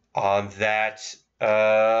that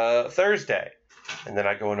Thursday. And then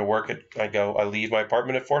I go into work I leave my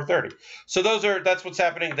apartment at 4:30. So that's what's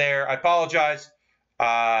happening there. I apologize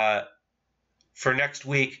for next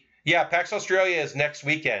week. Yeah, PAX Australia is next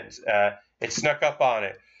weekend. It snuck up on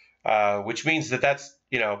it, which means that's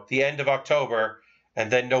the end of October,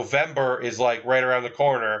 and then November is like right around the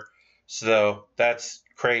corner. So that's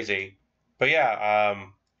crazy. But yeah,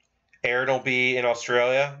 Aaron will be in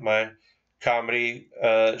Australia, my comedy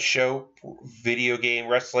show, video game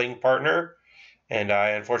wrestling partner. And I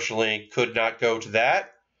unfortunately could not go to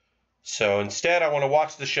that. So instead, I want to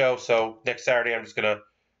watch the show. So next Saturday, I'm just going to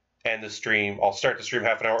end the stream. I'll start the stream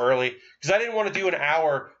half an hour early because I didn't want to do an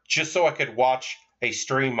hour just so I could watch a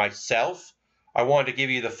stream myself. I wanted to give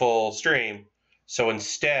you the full stream. So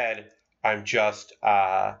instead, I'm just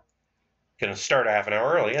going to start a half an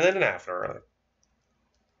hour early and then a half an hour early.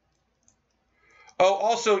 Oh,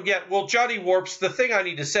 also, yeah, well, Johnny Warps, the thing I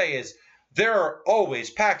need to say is there are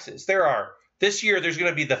always PAXs. This year, there's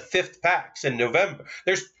going to be the 5th PAX in November.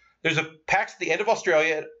 There's a PAX at the end of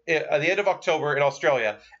Australia, at the end of October in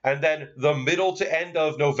Australia, and then the middle to end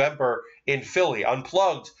of November in Philly.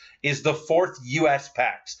 Unplugged is the 4th U.S.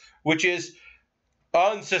 PAX, which is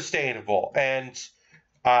unsustainable. And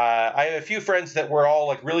I have a few friends that were all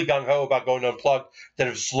like really gung-ho about going to Unplugged that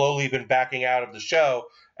have slowly been backing out of the show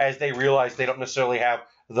as they realize they don't necessarily have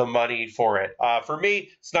the money for it. For me,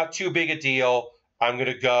 it's not too big a deal. I'm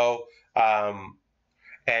going to go,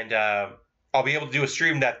 and I'll be able to do a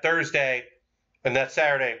stream that Thursday, and that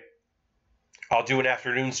Saturday I'll do an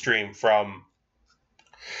afternoon stream from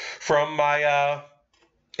my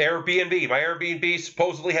Airbnb. My Airbnb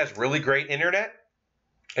supposedly has really great internet,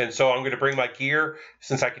 and so I'm going to bring my gear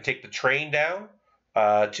since I can take the train down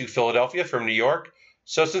to Philadelphia from New York.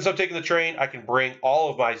 So since I'm taking the train, I can bring all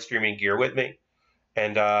of my streaming gear with me,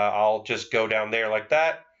 and I'll just go down there like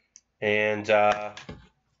that and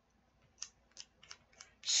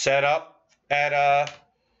set up at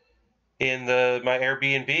in my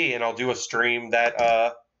Airbnb, and I'll do a stream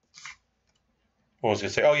that what was I going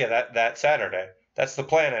to say? Oh yeah, that Saturday. That's the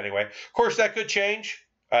plan anyway. Of course, that could change.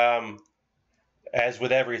 As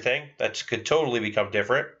with everything, that could totally become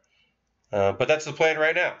different. But that's the plan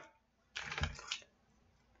right now.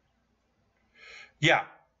 Yeah.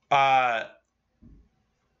 I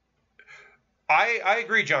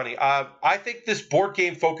agree, Johnny. I think this board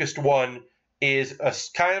game focused one is a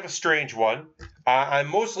kind of a strange one.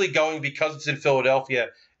 I'm mostly going because it's in Philadelphia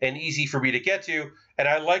and easy for me to get to, and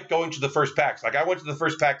I like going to the first PAX. Like I went to the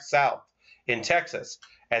first PAX South in Texas,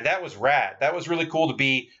 and that was rad. That was really cool to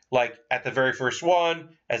be like at the very first one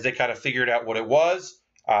as they kind of figured out what it was.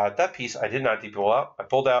 That piece I did not pull out. I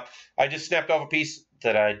pulled out. I just snapped off a piece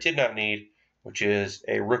that I did not need, which is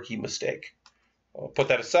a rookie mistake. I'll put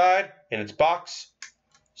that aside in its box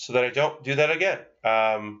so that I don't do that again.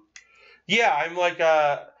 Yeah, I'm like,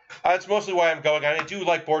 that's mostly why I'm going. I do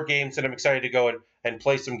like board games, and I'm excited to go and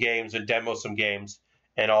play some games and demo some games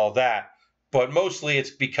and all that. But mostly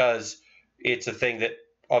it's because it's a thing that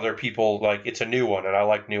other people like. It's a new one, and I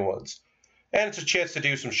like new ones. And it's a chance to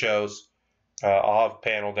do some shows. I'll have a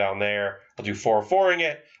panel down there. I'll do 404ing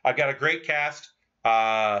it. I've got a great cast.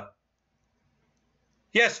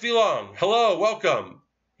 Yes, Vilong. Hello, welcome.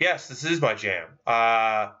 Yes, this is my jam.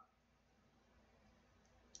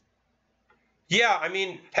 Yeah, I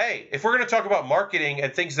mean, hey, if we're going to talk about marketing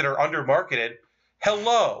and things that are under-marketed,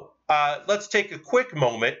 hello. Let's take a quick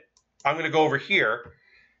moment. I'm going to go over here.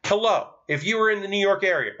 Hello. If you are in the New York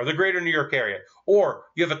area or the greater New York area, or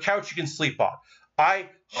you have a couch you can sleep on, I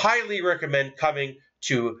highly recommend coming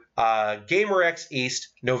to GamerX East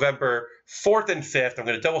November 4th and 5th. I'm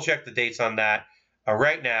going to double-check the dates on that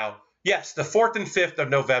right now. Yes, the 4th and 5th of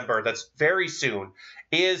November, that's very soon,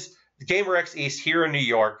 is GamerX East here in New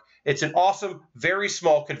York. It's an awesome, very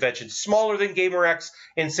small convention, smaller than GamerX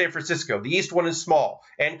in San Francisco. The East one is small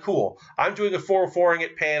and cool. I'm doing a 404ing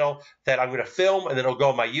it panel that I'm going to film, and then it'll go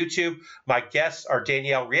on my YouTube. My guests are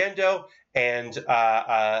Danielle Riendo and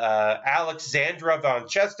Alexandra Von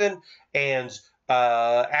Chesten and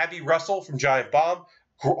Abby Russell from Giant Bomb.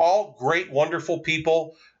 All great, wonderful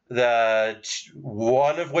people.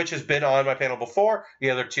 One of which has been on my panel before,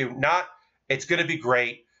 the other two not. It's going to be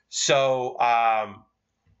great. So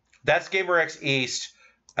that's GamerX East,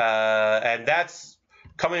 and that's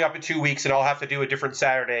coming up in 2 weeks, and I'll have to do a different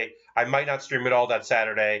Saturday. I might not stream it all that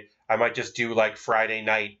Saturday. I might just do like Friday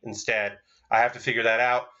night instead. I have to figure that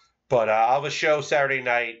out. But I'll have a show Saturday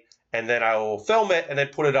night, and then I will film it and then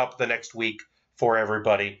put it up the next week for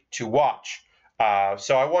everybody to watch.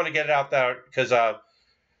 So I want to get it out there because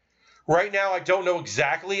right now I don't know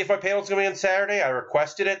exactly if my panel is going to be on Saturday. I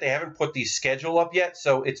requested it. They haven't put the schedule up yet,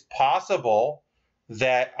 so it's possible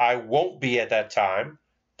that I won't be at that time,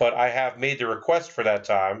 but I have made the request for that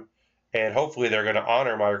time, and hopefully they're going to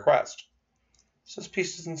honor my request. So this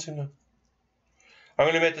piece doesn't seem to... I'm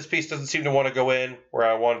going to admit this piece doesn't seem to want to go in where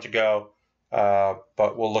I want it to go,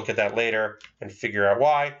 but we'll look at that later and figure out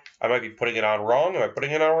why. I might be putting it on wrong. Am I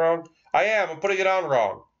putting it on wrong? I am. I'm putting it on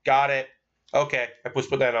wrong. Got it. Okay, I was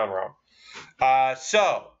putting that on wrong. Yeah,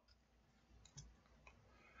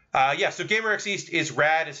 so GamerX East is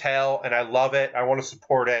rad as hell, and I love it. I want to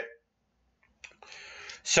support it.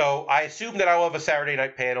 So I assume that I will have a Saturday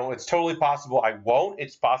night panel. It's totally possible I won't.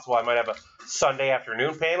 It's possible I might have a Sunday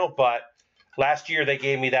afternoon panel, but last year they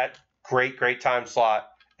gave me that great time slot,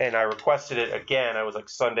 and I requested it again. I was like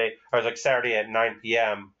Saturday at 9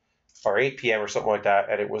 p.m. or 8 p.m. or something like that,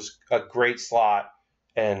 and it was a great slot,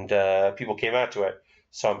 and people came out to it.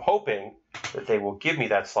 So I'm hoping that they will give me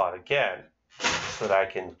that slot again so that I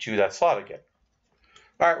can do that slot again.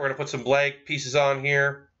 All right, we're going to put some blank pieces on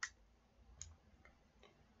here.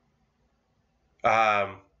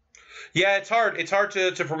 Yeah, it's hard. It's hard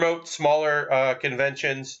to promote smaller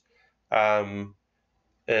conventions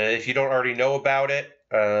if you don't already know about it,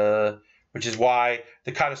 which is why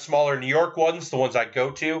the kind of smaller New York ones, the ones I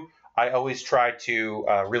go to, I always try to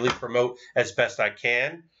really promote as best I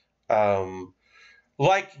can.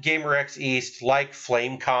 like GamerX East, like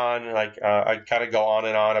FlameCon. Like I kind of go on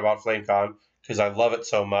and on about FlameCon because I love it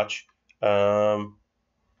so much. All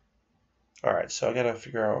right, so I gotta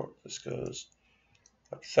figure out what this goes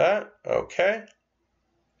like that. Okay.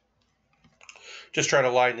 Just try to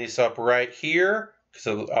line these up right here because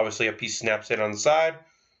obviously a piece snaps in on the side.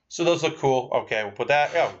 So those look cool. Okay, we'll put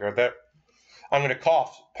that. Yeah, we'll grab that. I'm gonna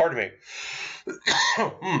cough. Pardon me.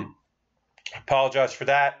 Apologize for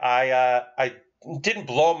that. I didn't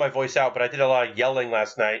blow my voice out, but I did a lot of yelling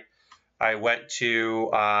last night. I went to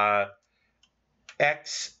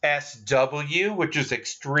XSW, which is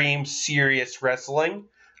Extreme Serious Wrestling.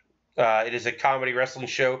 It is a comedy wrestling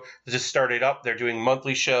show that just started up. They're doing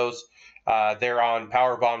monthly shows. They're on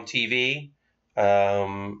Powerbomb TV,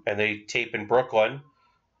 and they tape in Brooklyn.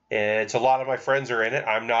 It's a lot of my friends are in it.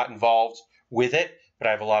 I'm not involved with it, but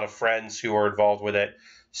I have a lot of friends who are involved with it.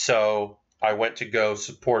 So I went to go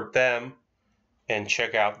support them and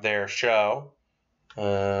check out their show.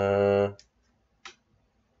 And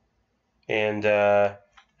I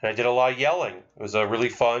did a lot of yelling. It was a really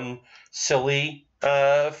fun, silly,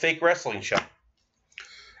 fake wrestling show.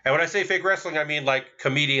 And when I say fake wrestling, I mean like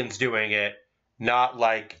comedians doing it, not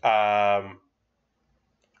like it's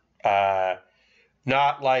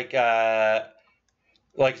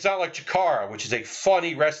not like Chikara, which is a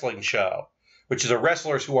funny wrestling show, which is a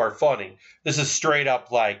wrestlers who are funny. This is straight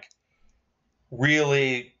up like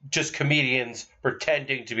really just comedians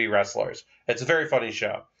pretending to be wrestlers. It's a very funny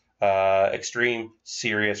show. Extreme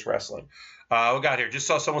Serious Wrestling. We got here. Just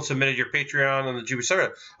saw someone submitted your Patreon on the Juby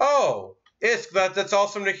server. Oh, that's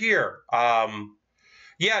awesome to hear.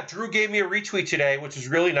 Yeah, Drew gave me a retweet today, which is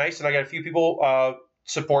really nice, and I got a few people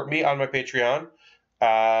support me on my Patreon.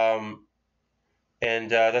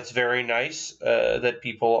 And that's very nice that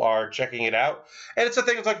people are checking it out. And it's a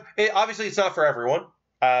thing. It's like obviously it's not for everyone,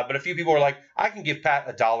 but a few people are like, I can give Pat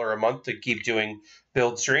 $1 a month to keep doing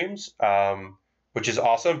build streams, which is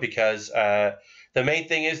awesome because the main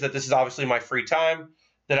thing is that this is obviously my free time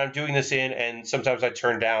that I'm doing this in, and sometimes I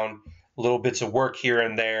turn down little bits of work here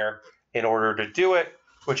and there in order to do it,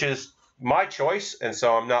 which is my choice. And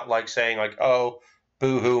so I'm not like saying like, oh,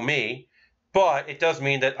 boo-hoo me, but it does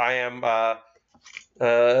mean that I am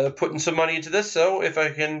putting some money into this. So if I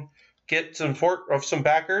can get some support of some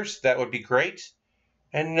backers, that would be great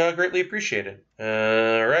and greatly appreciated.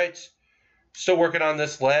 All right. Still working on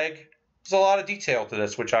this leg. There's a lot of detail to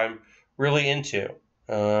this, which I'm really into.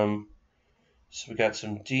 So we got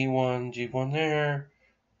some D1 there.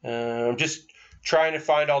 I'm just trying to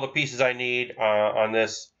find all the pieces I need on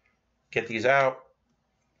this, get these out,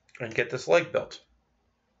 and get this leg built.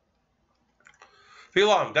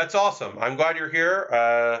 Philom, that's awesome. I'm glad you're here.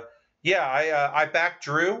 Yeah, I backed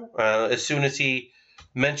Drew as soon as he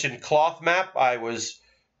mentioned Cloth Map. I was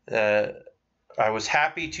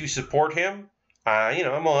happy to support him. You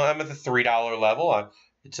know, I'm at the $3 level.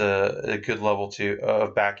 It's a good level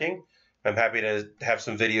of backing. I'm happy to have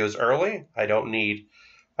some videos early. I don't need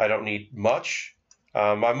much.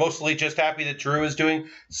 I'm mostly just happy that Drew is doing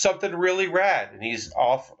something really rad, and he's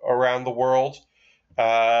off around the world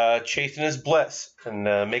chasing his bliss and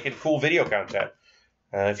making cool video content.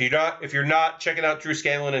 If you're not checking out Drew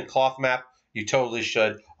Scanlon and Cloth Map, you totally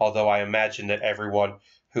should. Although I imagine that everyone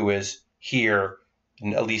who is here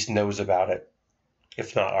at least knows about it,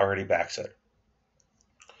 if not already backs it.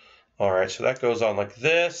 All right, so that goes on like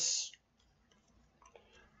this.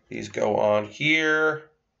 These go on here.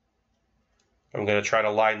 I'm going to try to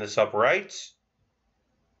line this up right.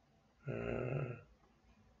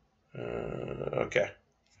 Okay.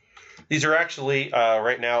 These are actually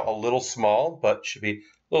right now a little small, but should be a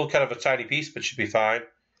little kind of a tiny piece, but should be fine.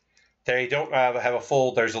 They don't have a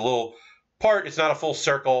full, there's a little part, it's not a full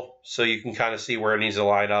circle, so you can kind of see where it needs to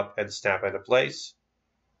line up and snap into place.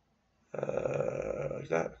 Like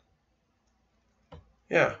that.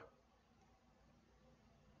 Yeah.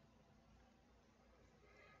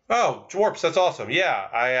 Oh, Dwarfs, that's awesome. Yeah,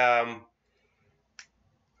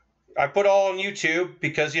 I put all on YouTube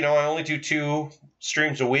because, you know, I only do 2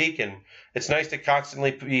 streams a week, and it's nice to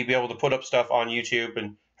constantly be able to put up stuff on YouTube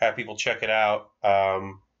and have people check it out.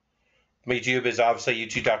 My YouTube is obviously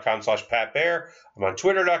youtube.com/PatBaer. I'm on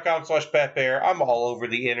twitter.com/PatBaer. I'm all over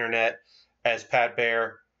the internet as Pat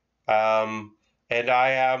Baer. And I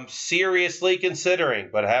am seriously considering,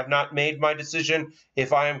 but have not made my decision,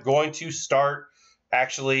 if I am going to start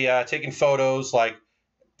actually taking photos like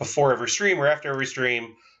before every stream or after every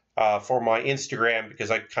stream for my Instagram,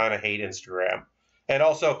 because I kind of hate Instagram. And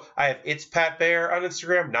also, I have It's Pat Baer on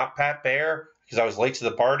Instagram, not Pat Baer, because I was late to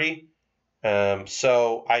the party.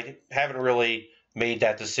 So I haven't really made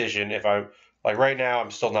that decision. If I'm like right now,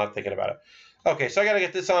 I'm still not thinking about it. Okay, so I got to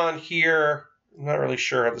get this on here. I'm not really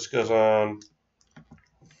sure how this goes on.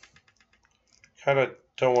 Kind of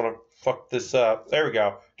don't want to fuck this up. There we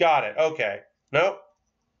go. Got it. Okay. Nope.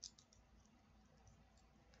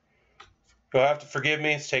 You'll have to forgive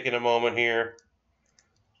me. It's taking a moment here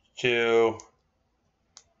to...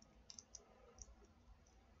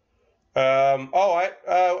 we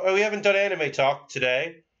haven't done anime talk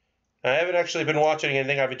today. I haven't actually been watching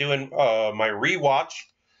anything. I've been doing my rewatch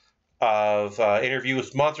of Interview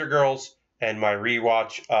with Monster Girls, and my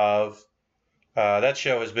rewatch of that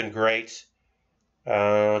show has been great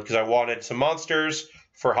because I wanted some monsters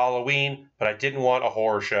for Halloween, but I didn't want a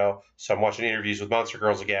horror show, so I'm watching Interviews with Monster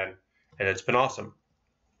Girls again, and it's been awesome.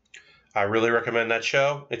 I really recommend that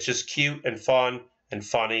show. It's just cute and fun and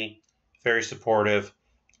funny, very supportive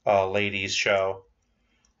ladies show.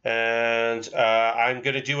 And I'm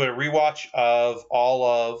going to do a rewatch of all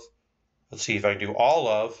of, let's see if I can do all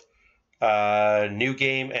of New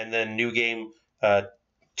Game and then New Game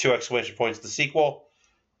 2 exclamation points, the sequel.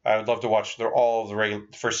 I would love to watch all of the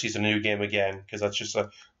first season of New Game again because that's just a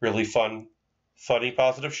really fun, funny,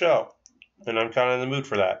 positive show. And I'm kind of in the mood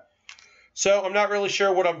for that. So I'm not really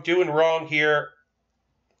sure what I'm doing wrong here,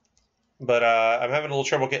 but I'm having a little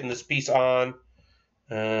trouble getting this piece on.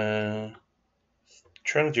 Trying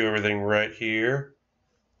to do everything right here.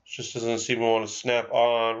 It just doesn't seem to want to snap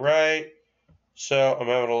on right. So I'm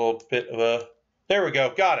having a little bit of a... There we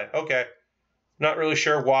go. Got it. Okay. Not really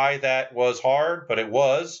sure why that was hard, but it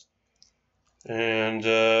was. And,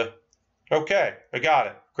 okay. I got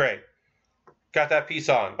it. Great. Got that piece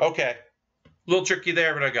on. Okay. A little tricky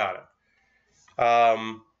there, but I got it.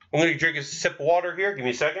 I'm going to drink a sip of water here. Give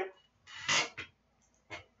me a second.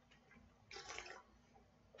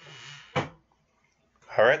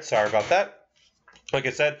 All right, sorry about that. Like I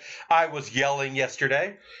said, I was yelling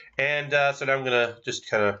yesterday, and so now I'm going to just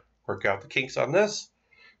kind of work out the kinks on this.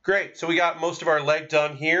 Great, so we got most of our leg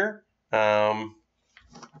done here. Oh,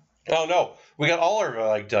 no, we got all of our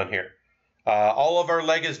leg done here. All of our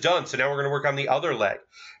leg is done, so now we're going to work on the other leg.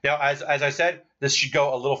 Now, as I said, this should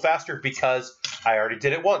go a little faster because I already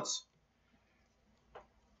did it once.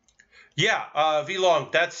 Yeah, V-Long,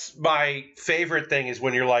 that's my favorite thing is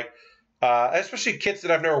when you're like, especially kits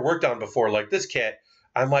that I've never worked on before, like this kit,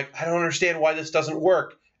 I'm like, I don't understand why this doesn't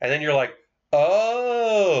work. And then you're like,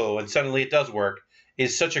 oh, and suddenly it does work.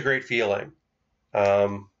 Is such a great feeling.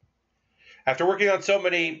 After working on so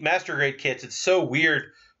many master grade kits, it's so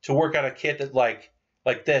weird to work on a kit that like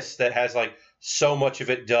this that has like so much of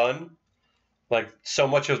it done. Like so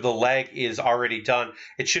much of the leg is already done.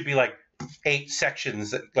 It should be like 8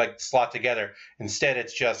 sections that like slot together. Instead,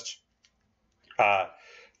 it's just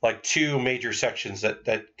like 2 major sections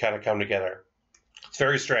that kind of come together. It's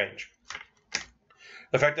very strange.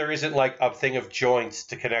 The fact there isn't like a thing of joints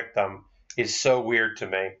to connect them is so weird to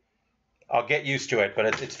me. I'll get used to it, but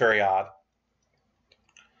it's very odd.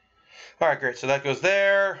 All right, great. So that goes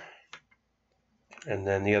there. And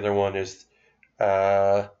then the other one is...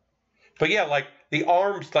 but yeah, like the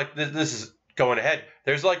arms, like this is going ahead.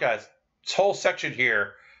 There's like a whole section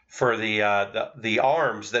here for the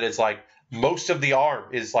arms that is like most of the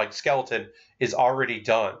arm is like skeleton is already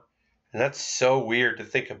done. And that's so weird to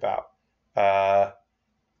think about.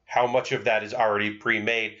 How much of that is already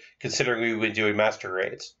pre-made, considering we've been doing master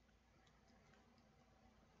grades.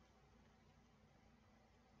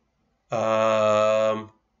 What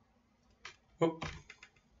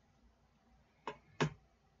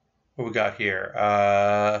we got here?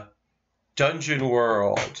 Dungeon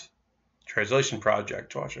World. Translation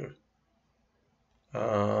Project. Watch it.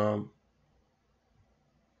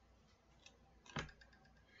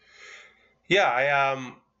 Yeah,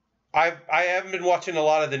 I haven't been watching a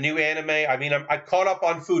lot of the new anime. I mean, I caught up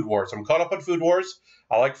on Food Wars. I'm caught up on Food Wars.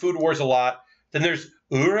 I like Food Wars a lot. Then there's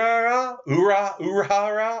Urahara.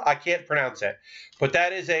 I can't pronounce it. But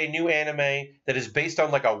that is a new anime that is based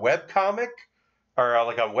on like a web comic or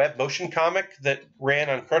like a web motion comic that ran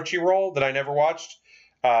on Crunchyroll that I never watched.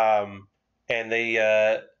 And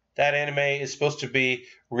that anime is supposed to be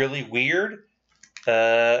really weird.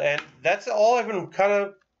 And that's all I've been kind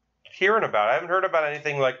of hearing about. I haven't heard about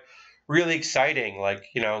anything like really exciting. Like,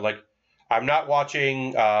 you know, like I'm not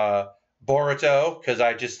watching Boruto because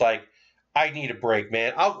I just like, I need a break,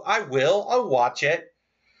 man. I'll watch it.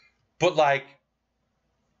 But like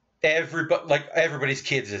everybody's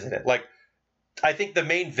kids, isn't it? Like, I think the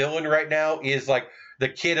main villain right now is like the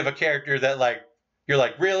kid of a character that like, you're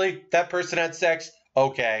like, really? That person had sex?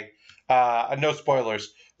 Okay. No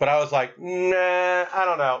spoilers. But I was like, nah, I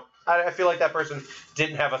don't know. I feel like that person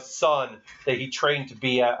didn't have a son that he trained to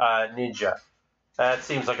be a ninja. That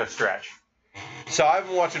seems like a stretch. So I've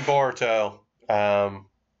been watching Boruto, But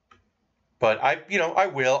I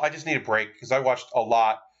will. I just need a break because I watched a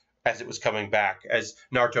lot as it was coming back, as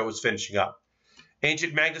Naruto was finishing up.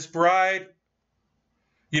 Ancient Magus Bride.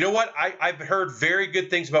 You know what? I've heard very good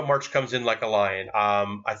things about March Comes In Like a Lion.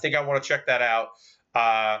 I think I want to check that out.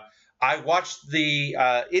 I watched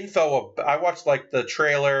the info. I watched like the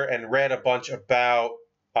trailer and read a bunch about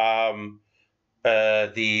the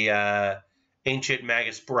Ancient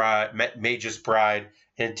Magus Bride,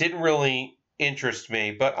 and it didn't really interest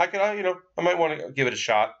me. But I could, I might want to give it a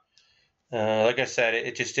shot. Like I said,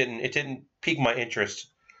 it just didn't pique my interest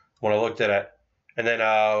when I looked at it. And then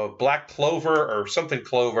Black Clover or something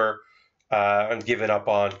Clover, I'm giving up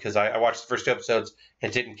on because I watched the first 2 episodes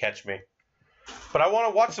and it didn't catch me. But I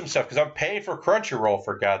want to watch some stuff because I'm paying for Crunchyroll,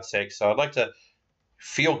 for God's sake. So I'd like to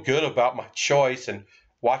feel good about my choice and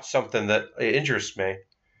watch something that interests me.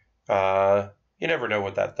 You never know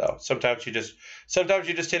with that though. Sometimes you just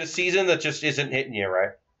hit a season that just isn't hitting you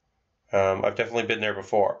right. I've definitely been there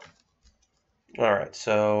before. All right,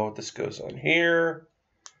 so this goes on here.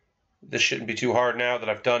 This shouldn't be too hard now that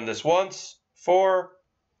I've done this once before.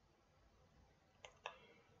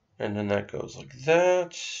 And then that goes like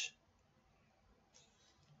that.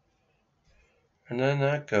 And then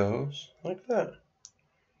that goes like that.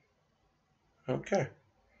 Okay.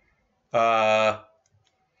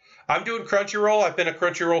 I'm doing Crunchyroll. I've been a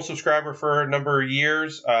Crunchyroll subscriber for a number of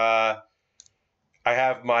years. I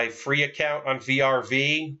have my free account on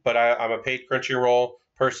VRV, but I'm a paid Crunchyroll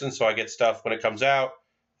person, so I get stuff when it comes out,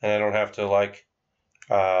 and I don't have to, like,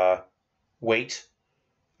 wait.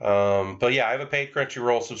 But yeah, I have a paid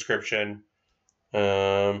Crunchyroll subscription,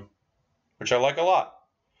 which I like a lot.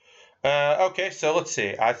 Okay, so let's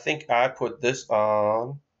see. I think I put this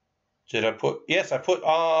on. Did I put? Yes, I put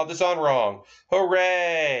this on wrong.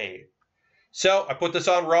 Hooray! So I put this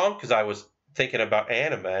on wrong because I was thinking about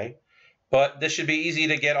anime. But this should be easy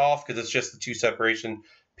to get off because it's just the 2 separation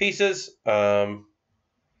pieces. And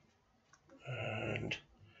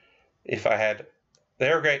if I had,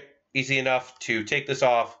 there, great, easy enough to take this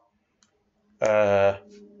off.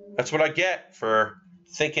 That's what I get for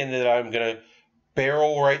thinking that I'm going to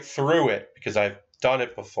barrel right through it because I've done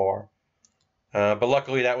it before. But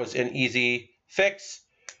luckily that was an easy fix.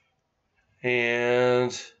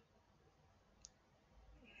 And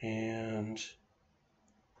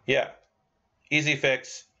yeah. Easy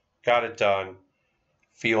fix, got it done,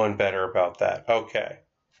 feeling better about that. Okay,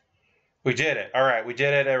 we did it. All right, we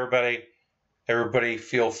did it, everybody. Everybody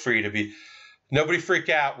feel free to be, nobody freak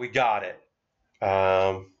out, we got it.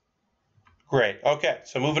 Great, okay,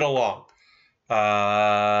 so moving along.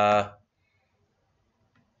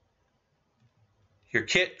 Your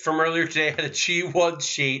kit from earlier today had a G1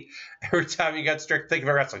 sheet every time you got strict thinking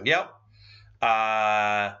about wrestling. Yep.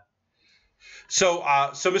 So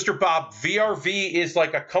Mr. Bob, VRV is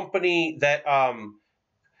like a company that, I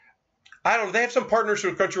don't know, they have some partners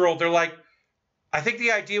with Crunchyroll. They're like, I think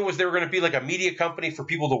the idea was they were going to be like a media company for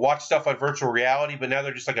people to watch stuff on virtual reality, but now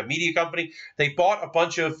they're just like a media company. They bought a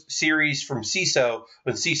bunch of series from CISO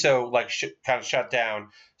when CISO like kind of shut down.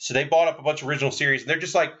 So they bought up a bunch of original series, and they're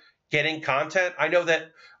just like getting content. I know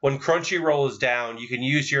that when Crunchyroll is down, you can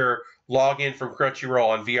use your login from Crunchyroll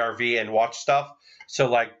on VRV and watch stuff. So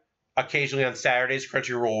like, occasionally on Saturdays,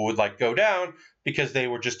 Crunchyroll would like go down because they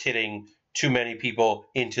were just hitting too many people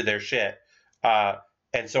into their shit.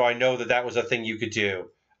 And so I know that that was a thing you could do.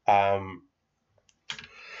 But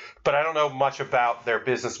I don't know much about their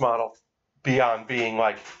business model beyond being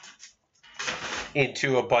like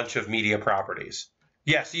into a bunch of media properties.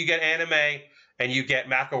 Yeah, so you get anime and you get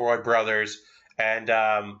McElroy Brothers. And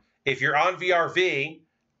if you're on VRV,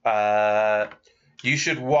 you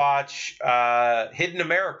should watch Hidden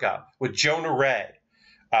America with Jonah Ray.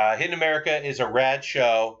 Hidden America is a rad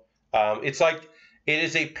show. It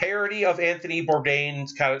is a parody of Anthony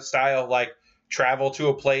Bourdain's kind of style, like travel to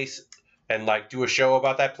a place and like do a show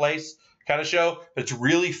about that place kind of show. But it's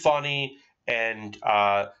really funny and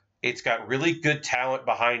it's got really good talent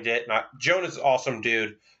behind it. And Jonah's an awesome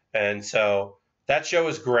dude. And so that show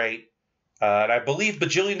is great. And I believe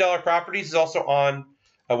Bajillion Dollar Properties is also on,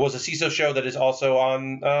 was a CISO show that is also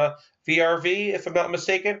on VRV, if I'm not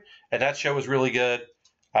mistaken. And that show was really good.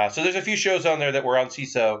 So there's a few shows on there that were on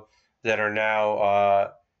CISO that are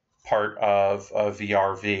now part of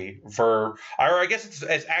VRV. Verve, or I guess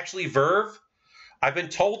it's actually Verve. I've been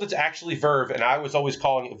told it's actually Verve, and I was always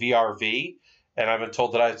calling it VRV. And I've been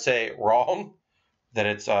told that I'd say it wrong, that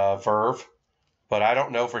it's Verve. But I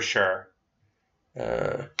don't know for sure.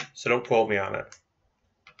 So don't quote me on it.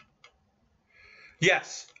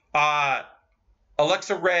 Yes,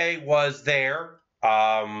 Alexa Ray was there.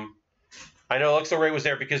 I know Alexa Ray was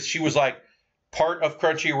there because she was like part of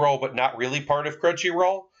Crunchyroll, but not really part of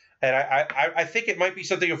Crunchyroll. And I think it might be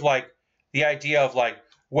something of like the idea of like,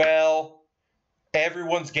 well,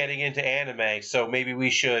 everyone's getting into anime, so maybe we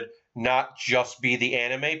should not just be the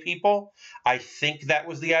anime people. I think that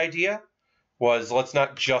was the idea, was let's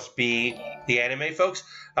not just be the anime folks.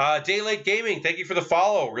 Day Late Gaming, thank you for the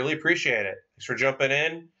follow. Really appreciate it. Thanks for jumping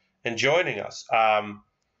in and joining us.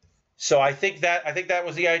 So I think that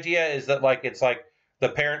was the idea, is that like it's like the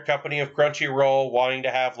parent company of Crunchyroll wanting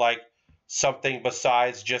to have like something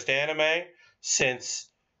besides just anime, since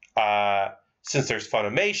there's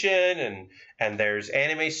Funimation and there's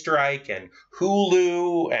Anime Strike and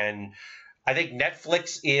Hulu, and I think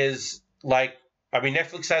Netflix is like, I mean,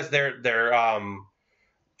 Netflix has their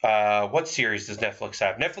what series does Netflix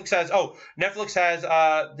have? Netflix has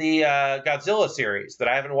the Godzilla series that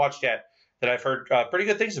I haven't watched yet, that I've heard pretty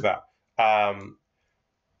good things about.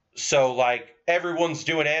 So like everyone's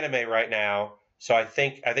doing anime right now. So I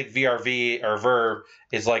think VRV or Verve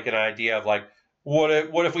is like an idea of like, what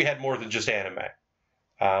if we had more than just anime?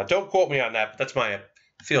 Don't quote me on that, but that's my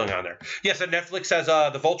feeling on there. Yes, and Netflix has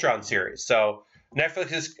the Voltron series. So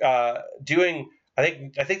Netflix is doing. I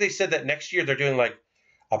think they said that next year they're doing like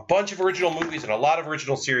a bunch of original movies and a lot of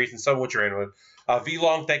original series, and some of which are in with. V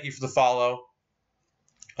Long, thank you for the follow.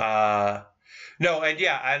 No, and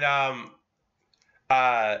yeah,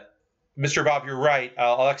 and Mr. Bob, you're right.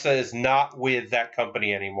 Alexa is not with that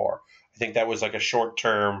company anymore. I think that was like a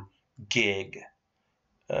short-term gig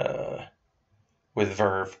with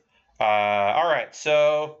Verve. All right,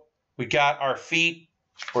 so we got our feet.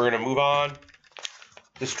 We're going to move on.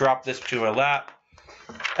 Just drop this to my lap.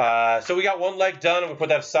 So we got one leg done, and we put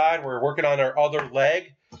that aside. We're working on our other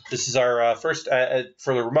leg. This is our first,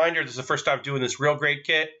 for the reminder, this is the first time doing this Real Grade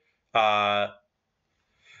kit.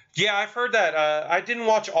 Yeah, I've heard that. I didn't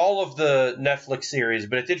watch all of the Netflix series,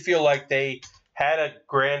 but it did feel like they had a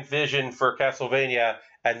grand vision for Castlevania,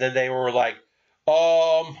 and then they were like,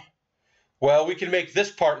 well, we can make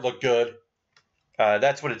this part look good.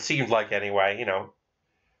 That's what it seemed like anyway, you know.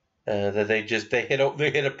 That they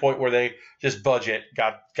hit a point where they just budget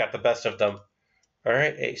got the best of them. All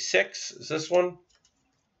right, A6 is this one.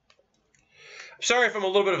 Sorry if I'm a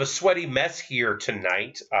little bit of a sweaty mess here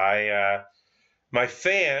tonight. My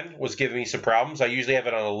fan was giving me some problems. I usually have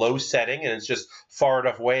it on a low setting, and it's just far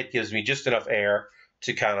enough away. It gives me just enough air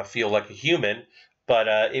to kind of feel like a human.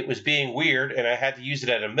 But it was being weird, and I had to use it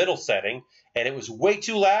at a middle setting, and it was way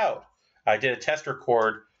too loud. I did a test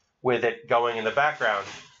record with it going in the background,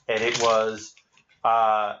 and it was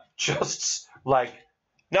just like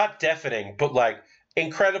not deafening, but like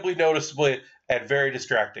incredibly noticeably and very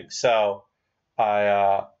distracting. So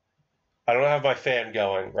I don't have my fan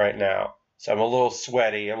going right now. So I'm a little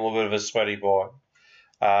sweaty. I'm a little bit of a sweaty boy.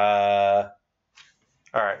 All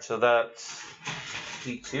right, so that's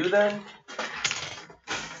D2 then.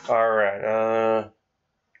 All right.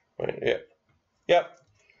 Yeah. Yep.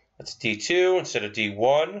 That's D2 instead of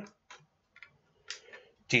D1.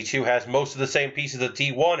 D2 has most of the same pieces that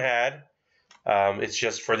D1 had. It's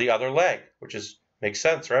just for the other leg, which makes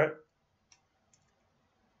sense, right?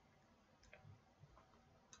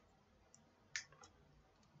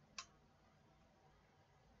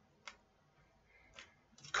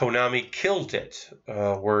 Konami killed it,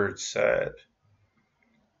 Word said.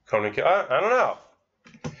 I don't know.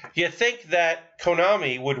 You think that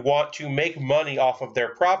Konami would want to make money off of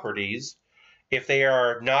their properties if they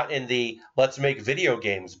are not in the let's make video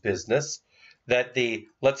games business, that the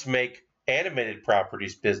let's make animated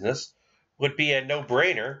properties business would be a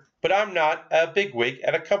no-brainer, but I'm not a bigwig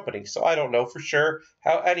at a company, so I don't know for sure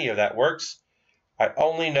how any of that works. I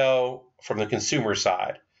only know from the consumer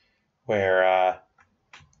side, where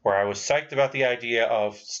I was psyched about the idea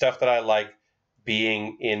of stuff that I like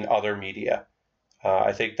being in other media.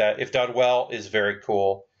 I think that, if done well, is very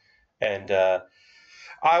cool. And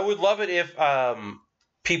I would love it if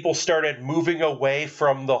people started moving away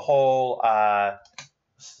from the whole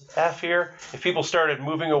F here. If people started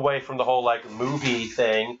moving away from the whole like movie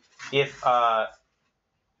thing, if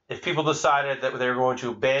people decided that they were going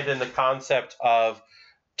to abandon the concept of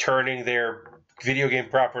turning their video game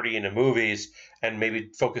property into movies and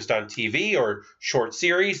maybe focused on TV or short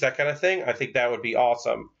series, that kind of thing, I think that would be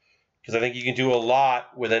awesome. Because I think you can do a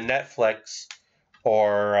lot with a Netflix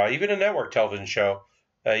or even a network television show.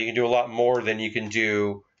 You can do a lot more than you can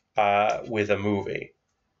do with a movie.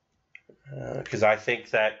 Because I think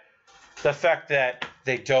that the fact that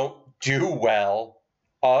they don't do well,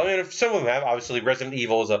 I mean, some of them have. Obviously, Resident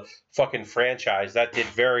Evil is a fucking franchise. That did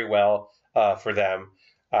very well for them.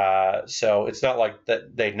 So it's not like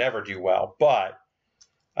that they never do well. But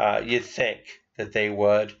you'd think that they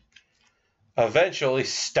would eventually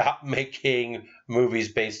stop making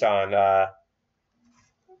movies based on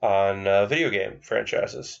video game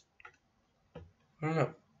franchises. I don't know.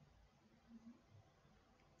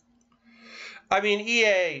 I mean,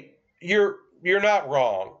 EA, you're not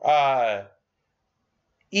wrong.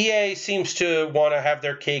 EA seems to want to have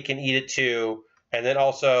their cake and eat it too, and then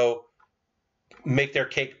also make their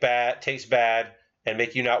cake taste bad, and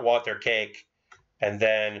make you not want their cake, and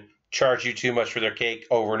then charge you too much for their cake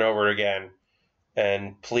over and over again.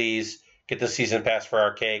 And please get the season pass for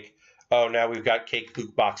our cake. Oh, now we've got cake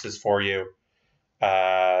loot boxes for you.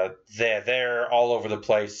 They're all over the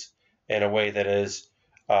place in a way that is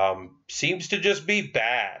seems to just be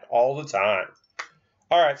bad all the time.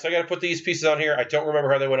 All right, so I got to put these pieces on here. I don't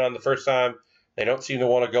remember how they went on the first time. They don't seem to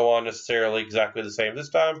want to go on necessarily exactly the same this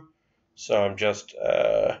time. So I'm just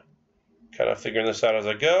kind of figuring this out as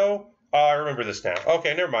I go. Oh, I remember this now.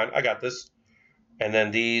 Okay, never mind. I got this. And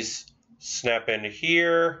then these snap into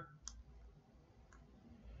here.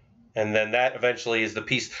 And then that eventually is the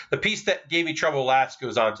piece. The piece that gave me trouble last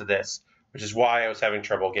goes on to this, which is why I was having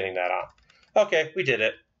trouble getting that on. Okay, we did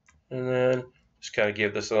it. And then just kind of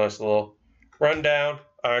give this a nice little rundown.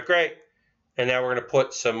 All right, great. And now we're going to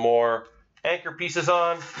put some more anchor pieces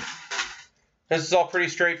on. This is all pretty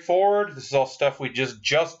straightforward. This is all stuff we just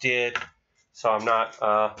did, so I'm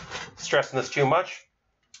not stressing this too much.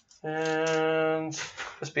 And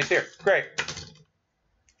this piece here, great.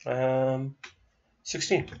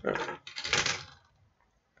 16.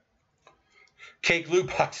 Cake loot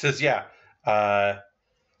boxes, yeah. I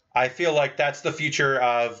feel like that's the future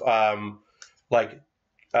of cupcake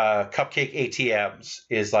ATMs,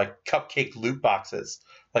 is like cupcake loot boxes.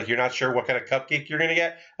 Like you're not sure what kind of cupcake you're gonna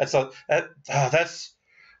get. That's a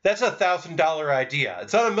 $1,000 idea.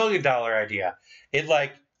 It's not $1 million idea. It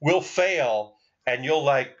like will fail and you'll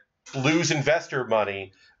like lose investor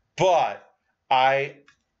money. But I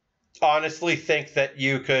honestly think that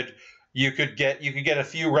you could get a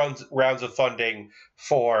few rounds of funding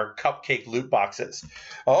for cupcake loot boxes.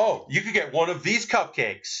 Oh, you could get one of these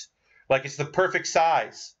cupcakes. Like it's the perfect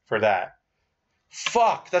size for that.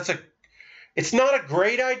 Fuck, it's not a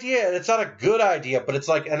great idea and it's not a good idea, but it's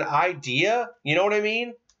like an idea. You know what I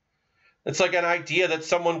mean? It's like an idea that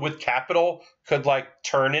someone with capital could like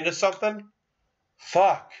turn into something.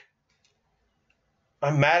 Fuck.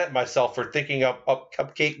 I'm mad at myself for thinking up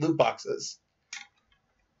cupcake loot boxes.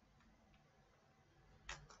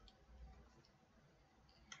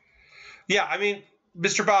 Yeah, I mean,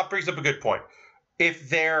 Mr. Bob brings up a good point.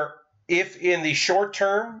 If in the short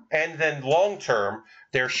term and then long term,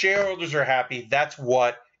 their shareholders are happy, that's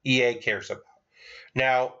what EA cares about.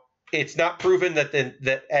 Now, it's not proven that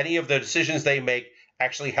any of the decisions they make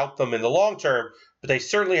actually help them in the long term, but they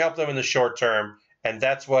certainly help them in the short term, and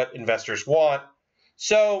that's what investors want.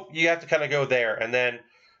 So you have to kind of go there. And then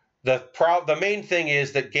the main thing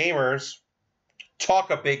is that gamers talk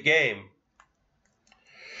a big game,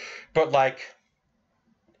 but like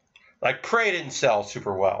Prey didn't sell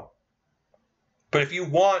super well. But if you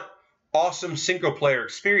want awesome single-player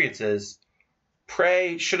experiences,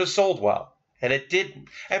 Prey should have sold well, and it didn't.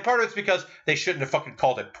 And part of it's because they shouldn't have fucking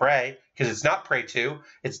called it Prey, because it's not Prey 2.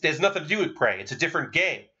 There's nothing to do with Prey. It's a different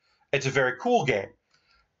game. It's a very cool game.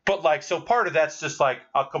 But like, so part of that's just like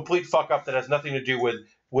a complete fuck up that has nothing to do with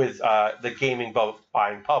the gaming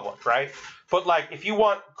buying public, right? But like, if you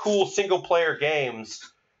want cool single-player games,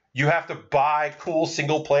 you have to buy cool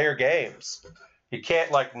single-player games. You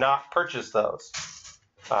can't like not purchase those.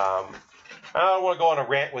 I don't want to go on a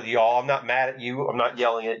rant with y'all. I'm not mad at you. I'm not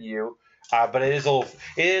yelling at you. But it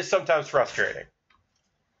is sometimes frustrating.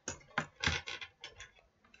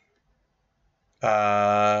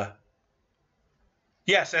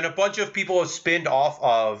 Yes, and a bunch of people have spinned off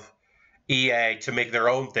of EA to make their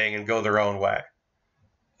own thing and go their own way.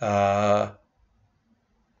 You're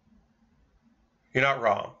not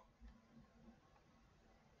wrong.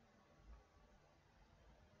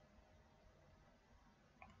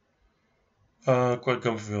 Quite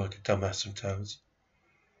comfortable like a dumbass sometimes.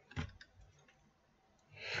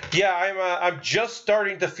 Yeah, I'm just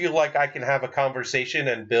starting to feel like I can have a conversation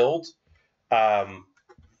and build,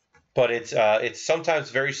 but it's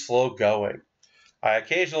sometimes very slow going. I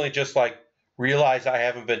occasionally just like realize I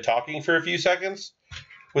haven't been talking for a few seconds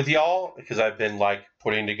with y'all because I've been like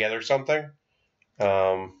putting together something.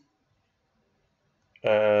 But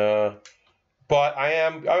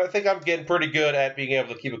I think I'm getting pretty good at being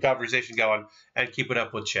able to keep a conversation going and keep it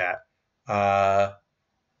up with chat.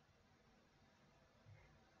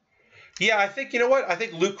 Yeah, I think, you know what? I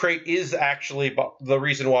think Loot Crate is actually the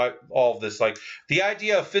reason why all of this, like the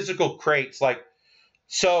idea of physical crates, like,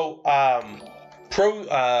 so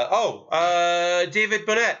David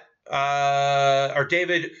Bonnet, or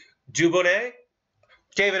David Dubonnet.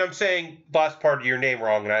 David, I'm saying the last part of your name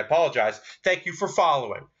wrong, and I apologize. Thank you for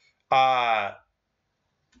following. I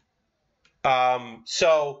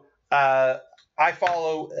follow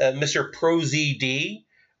Mr. ProZD,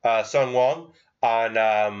 Sung Wong,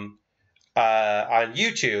 on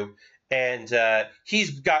YouTube, and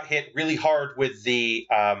he's got hit really hard with the,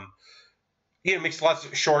 makes lots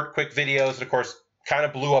of short, quick videos, and of course, kind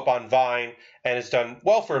of blew up on Vine, and has done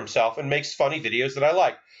well for himself, and makes funny videos that I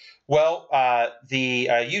like. Well, the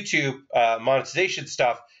YouTube monetization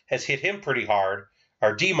stuff has hit him pretty hard,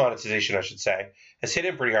 or demonetization, I should say, has hit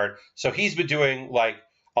him pretty hard. So he's been doing like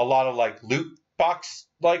a lot of like loot box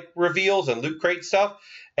like reveals and loot crate stuff.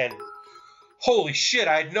 And holy shit,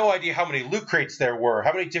 I had no idea how many loot crates there were,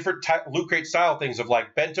 how many different loot crate style things of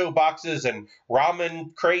like bento boxes and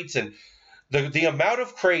ramen crates, and the amount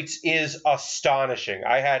of crates is astonishing.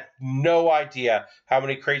 I had no idea how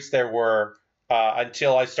many crates there were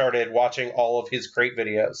until I started watching all of his crate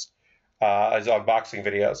videos, his unboxing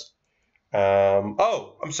videos.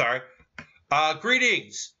 I'm sorry.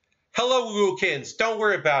 Greetings. Hello, Wookins. Don't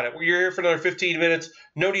worry about it. You're here for another 15 minutes.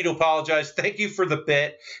 No need to apologize. Thank you for the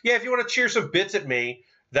bit. Yeah, if you want to cheer some bits at me,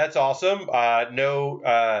 that's awesome.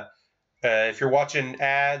 If you're watching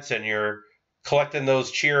ads and you're collecting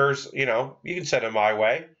those cheers, you can send them my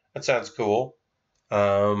way. That sounds cool.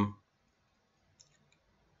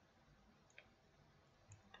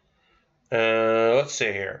 Let's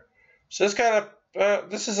see here. So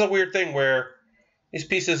this is a weird thing where these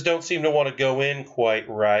pieces don't seem to want to go in quite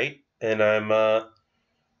right, and I'm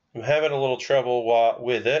having a little trouble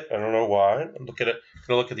with it. I don't know why. I'm gonna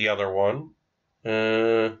look at the other one.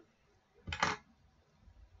 Okay,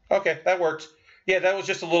 that worked. Yeah, that was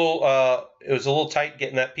just a little. It was a little tight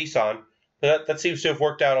getting that piece on. But that seems to have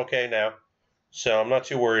worked out okay now, so I'm not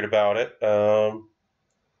too worried about it.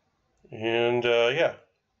 Yeah.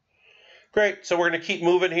 Great, so we're going to keep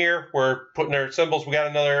moving here. We're putting our symbols. We got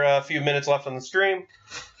another few minutes left on the stream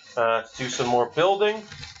to do some more building.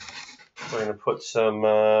 We're going to put some,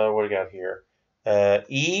 what do we got here?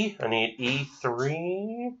 E, I need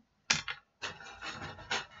E3.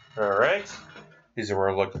 All right. These are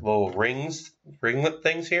our like little ringlet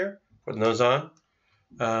things here. Putting those on.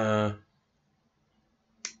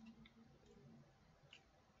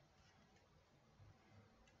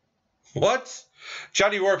 What?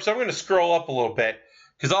 Johnny Warps, I'm going to scroll up a little bit,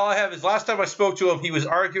 because all I have is last time I spoke to him, he was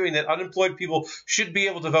arguing that unemployed people should be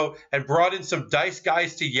able to vote and brought in some dice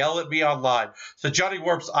guys to yell at me online. So Johnny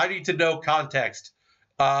Warps, I need to know context.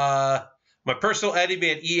 My personal enemy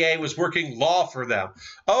at EA was working law for them.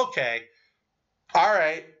 Okay. All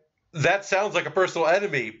right. That sounds like a personal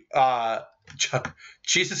enemy.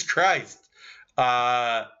 Jesus Christ.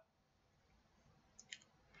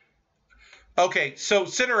 Okay, so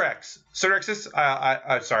Cinerexis,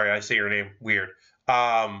 I'm sorry, I say your name weird.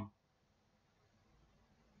 I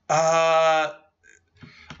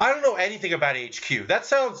don't know anything about HQ.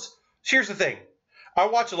 Here's the thing. I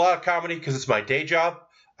watch a lot of comedy because it's my day job.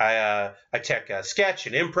 I tech sketch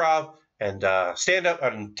and improv and stand-up,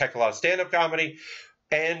 and tech a lot of stand-up comedy.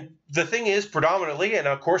 And the thing is, predominantly, and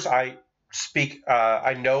of course I speak,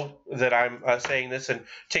 I know that I'm saying this and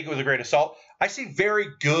take it with a grain of salt, I see very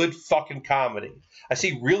good fucking comedy. I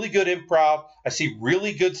see really good improv. I see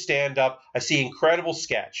really good stand-up. I see incredible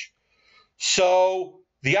sketch. So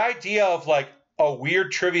the idea of like a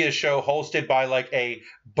weird trivia show hosted by like a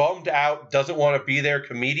bummed out, doesn't want to be there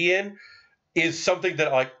comedian is something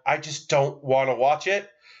that like I just don't want to watch it.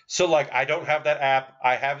 So like I don't have that app.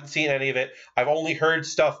 I haven't seen any of it. I've only heard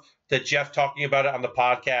stuff that Jeff talking about it on the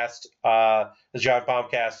podcast, the Giant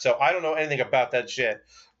Bombcast. So I don't know anything about that shit.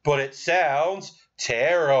 But it sounds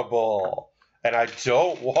terrible, and I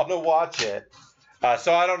don't want to watch it.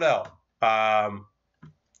 So I don't know.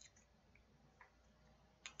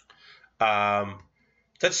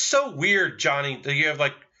 That's so weird, Johnny, that you have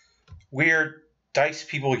like weird dice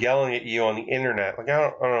people yelling at you on the internet. Like I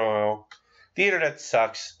don't know. The internet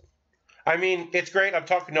sucks. I mean, it's great. I'm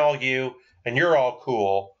talking to all you, and you're all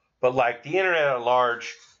cool. But like the internet at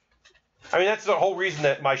large, I mean, that's the whole reason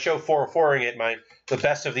that my show 404ing it, the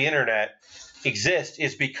best of the internet, exists,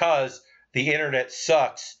 is because the internet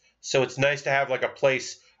sucks. So it's nice to have like a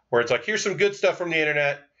place where it's like, here's some good stuff from the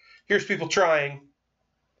internet. Here's people trying.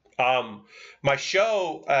 My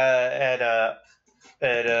show at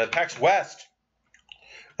PAX West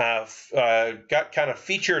got kind of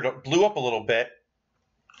featured, blew up a little bit,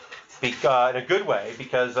 in a good way,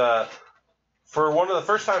 because for one of the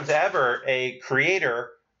first times ever, a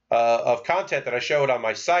creator of content that I showed on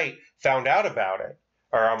my site found out about it,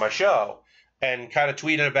 or on my show, and kind of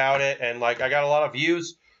tweeted about it, and like I got a lot of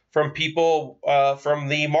views from people from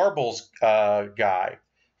the Marbles guy,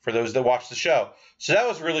 for those that watch the show. So that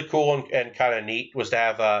was really cool and kind of neat, was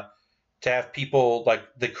to have people like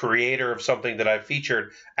the creator of something that I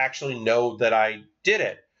featured actually know that I did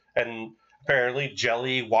it. And apparently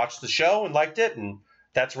Jelly watched the show and liked it, and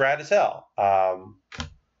that's rad as hell.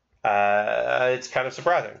 It's kind of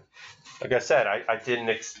surprising. Like I said, I didn't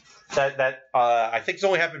I think it's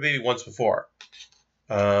only happened maybe once before.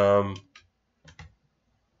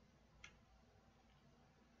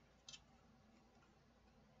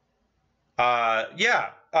 Yeah.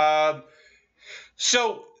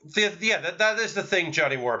 So that is the thing,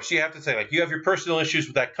 Johnny Warps. You have to say, like, you have your personal issues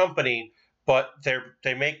with that company, but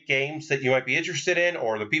they make games that you might be interested in,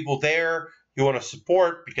 or the people there you want to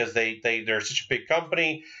support because they're such a big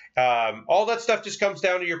company. All that stuff just comes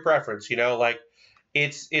down to your preference, you know. Like,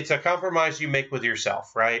 it's a compromise you make with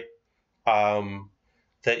yourself, right?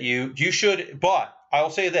 That you should. But I will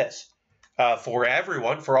say this, for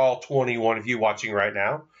everyone, for all 21 of you watching right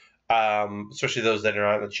now, especially those that are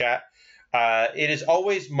on the chat, it is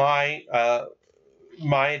always my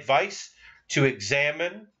advice to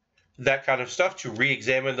examine that kind of stuff, to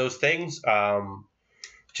re-examine those things,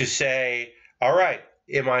 to say, all right,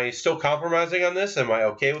 am I still compromising on this? Am I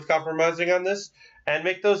okay with compromising on this? And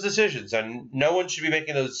make those decisions. And no one should be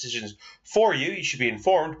making those decisions for you. You should be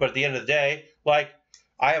informed. But at the end of the day, like,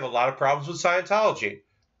 I have a lot of problems with Scientology,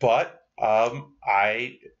 but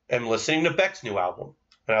I am listening to Beck's new album,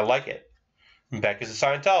 and I like it. Beck is a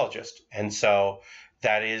Scientologist, and so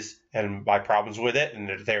that is, and my problems with it,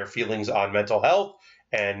 and their feelings on mental health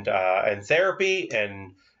and therapy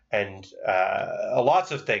and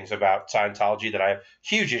lots of things about Scientology that I have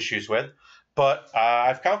huge issues with. But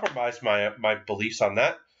I've compromised my beliefs on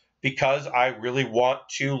that because I really want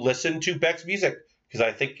to listen to Beck's music, because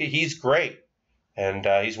I think he's great, and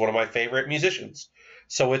he's one of my favorite musicians.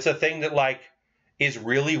 So it's a thing that, like, is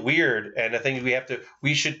really weird, and a thing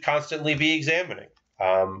we should constantly be examining.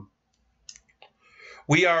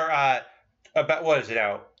 We are about, what is it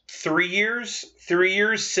now? 3 years? 3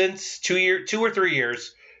 years since 2 or 3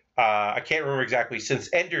 years. I can't remember exactly, since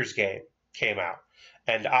Ender's Game came out,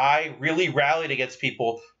 and I really rallied against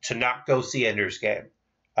people to not go see Ender's Game,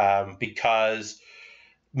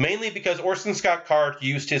 mainly because Orson Scott Card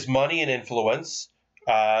used his money and influence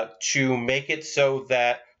to make it so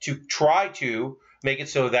that, to try to make it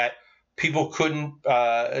so that people couldn't,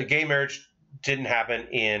 gay marriage didn't happen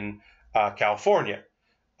in California.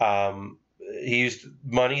 He used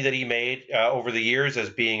money that he made over the years as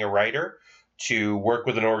being a writer to work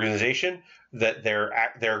with an organization that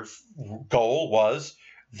their goal was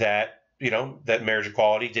that, that marriage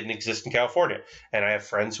equality didn't exist in California. And I have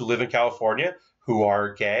friends who live in California who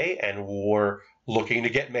are gay and were looking to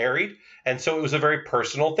get married. And so it was a very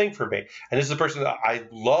personal thing for me. And this is a person that I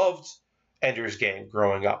loved Ender's Game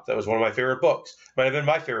growing up. That was one of my favorite books. Might have been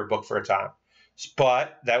my favorite book for a time.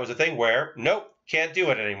 But that was a thing where, nope, can't do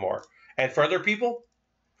it anymore. And for other people,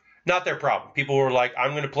 not their problem. People were like,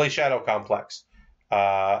 I'm going to play Shadow Complex.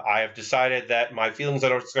 I have decided that my feelings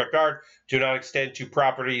on Orson Scott Card do not extend to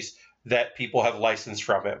properties that people have licensed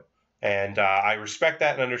from him. And I respect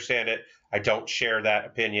that and understand it. I don't share that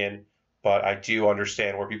opinion, but I do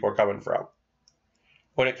understand where people are coming from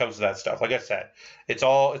when it comes to that stuff. Like I said, it's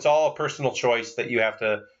all a personal choice that you have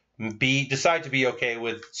to decide to be okay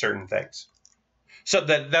with certain things. So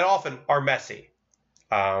that often are messy.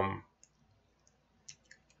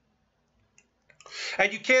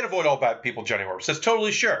 And you can't avoid all bad people, Johnny Warps. That's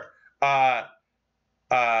totally sure. Yes,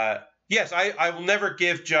 I will never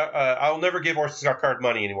give Orson Scott Card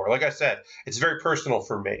money anymore. Like I said, it's very personal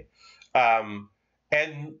for me.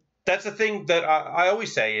 And that's the thing that I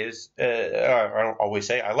always say is, I don't always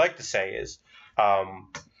say, I like to say is,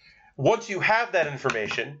 once you have that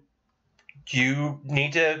information, you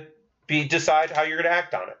need to decide how you're going to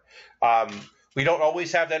act on it. We don't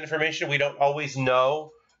always have that information. We don't always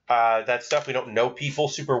know that stuff. We don't know people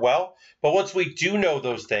super well. But once we do know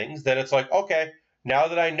those things, then it's like, okay, now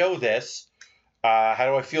that I know this, how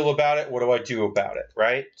do I feel about it? What do I do about it,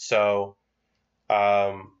 right? So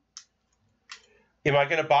am I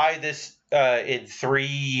going to buy this in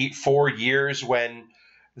 3-4 years when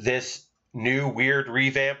this new weird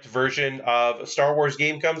revamped version of a Star Wars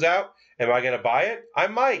game comes out? Am I going to buy it? I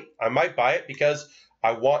might. I might buy it because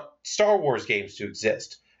I want Star Wars games to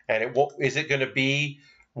exist. And is it going to be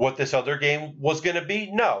what this other game was going to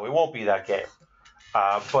be? No, it won't be that game.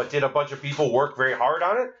 But did a bunch of people work very hard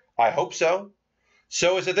on it? I hope so.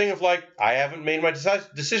 So it's a thing of like, I haven't made my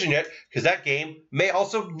decision yet because that game may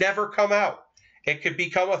also never come out. It could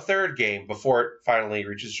become a third game before it finally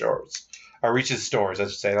reaches shores. Reach's stores, I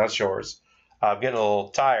should say, not shores. I'm getting a little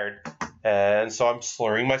tired, and so I'm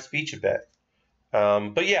slurring my speech a bit.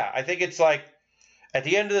 But yeah, I think it's like, at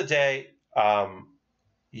the end of the day,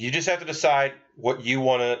 you just have to decide what you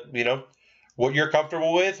want to, what you're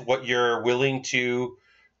comfortable with, what you're willing to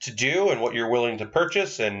do, and what you're willing to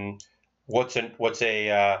purchase, and what's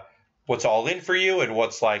all in for you, and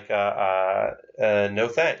what's like no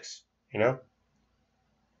thanks.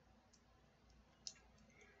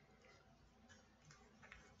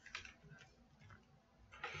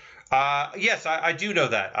 Yes, I do know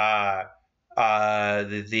that.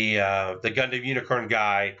 The Gundam Unicorn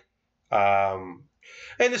guy,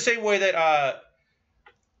 in the same way that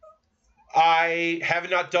I have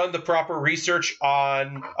not done the proper research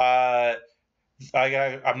on.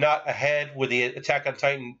 I'm not ahead with the Attack on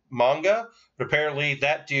Titan manga, but apparently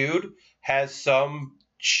that dude has some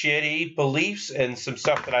shitty beliefs and some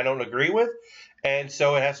stuff that I don't agree with, and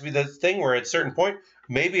so it has to be the thing where at a certain point,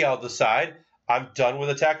 maybe I'll decide I'm done with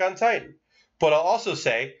Attack on Titan. But I'll also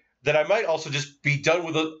say that I might also just be done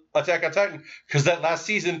with Attack on Titan because that last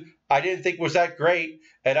season I didn't think was that great,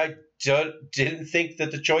 and I didn't think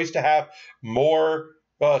that the choice to have more,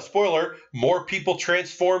 spoiler, more people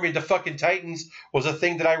transform into fucking Titans was a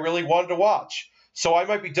thing that I really wanted to watch. So I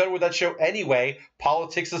might be done with that show anyway,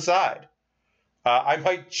 politics aside. I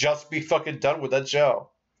might just be fucking done with that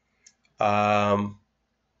show.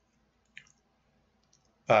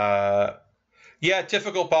 Yeah,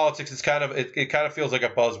 difficult politics is kind of it kind of feels like a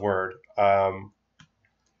buzzword.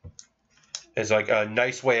 It's like a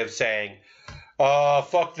nice way of saying,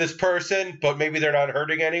 fuck this person, but maybe they're not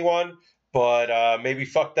hurting anyone, but maybe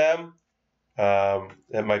fuck them.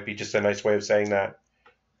 That might be just a nice way of saying that.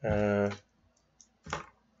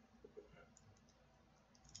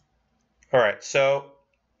 All right, so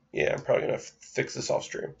yeah, I'm probably gonna fix this off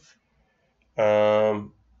stream.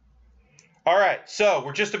 All right, so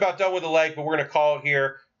we're just about done with the leg, but we're going to call it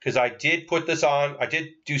here because I did put this on. I did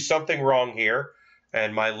do something wrong here,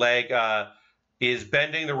 and my leg is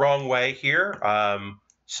bending the wrong way here.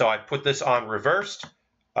 So I put this on reversed.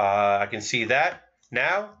 I can see that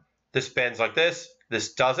now. This bends like this.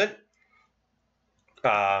 This doesn't.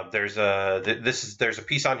 There's a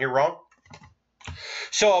piece on here wrong.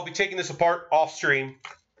 So I'll be taking this apart off stream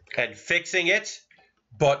and fixing it.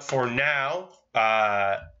 But for now,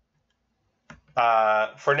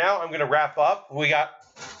 I'm going to wrap up. We got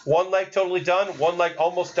one leg totally done, one leg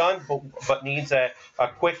almost done, but needs a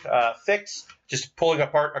quick fix. Just pulling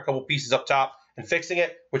apart a couple pieces up top and fixing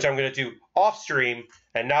it, which I'm going to do off stream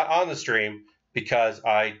and not on the stream because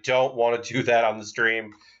I don't want to do that on the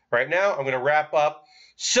stream right now. I'm going to wrap up.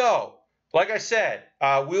 So, like I said,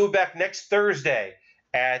 we'll be back next Thursday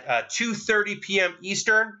at 2:30 p.m.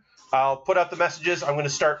 Eastern. I'll put out the messages. I'm going to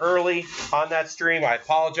start early on that stream. I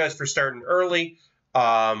apologize for starting early,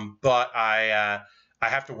 but I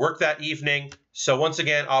have to work that evening. So once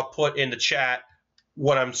again, I'll put in the chat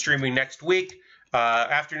what I'm streaming next week.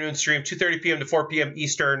 Afternoon stream, 2:30 p.m. to 4 p.m.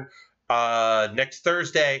 Eastern next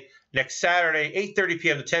Thursday. Next Saturday, 8:30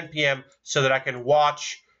 p.m. to 10 p.m. so that I can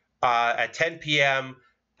watch at 10 p.m.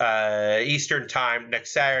 Eastern time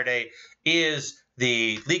next Saturday is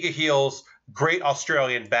the League of Heels Great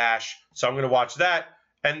Australian Bash. So I'm going to watch that.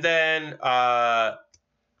 And then, last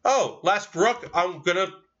Brooke, I'm going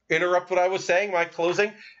to interrupt what I was saying, my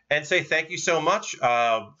closing, and say thank you so much.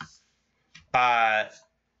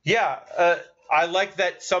 I like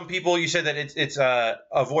that some people, you said that it's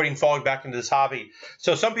avoiding falling back into this hobby.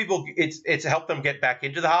 So some people, it's helped them get back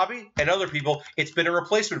into the hobby, and other people, it's been a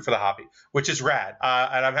replacement for the hobby, which is rad.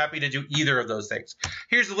 And I'm happy to do either of those things.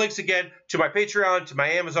 Here's the links again to my Patreon, to my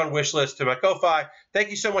Amazon wishlist, to my Ko-Fi.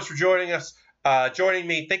 Thank you so much for joining us, joining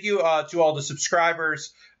me. Thank you to all the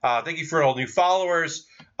subscribers. Thank you for all new followers.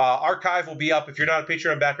 Archive will be up. If you're not a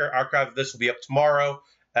Patreon backer, archive of this will be up tomorrow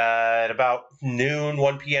at about noon,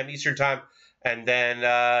 1 p.m. Eastern time. And then,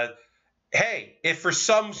 hey, if for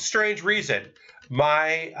some strange reason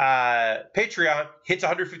my Patreon hits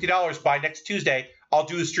 $150 by next Tuesday, I'll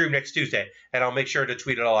do the stream next Tuesday, and I'll make sure to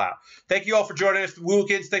tweet it all out. Thank you all for joining us,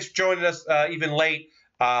 Wookins. Thanks for joining us even late.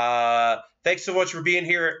 Thanks so much for being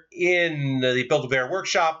here in the Build-A-Bear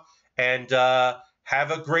workshop, and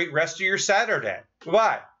have a great rest of your Saturday.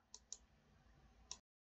 Bye-bye.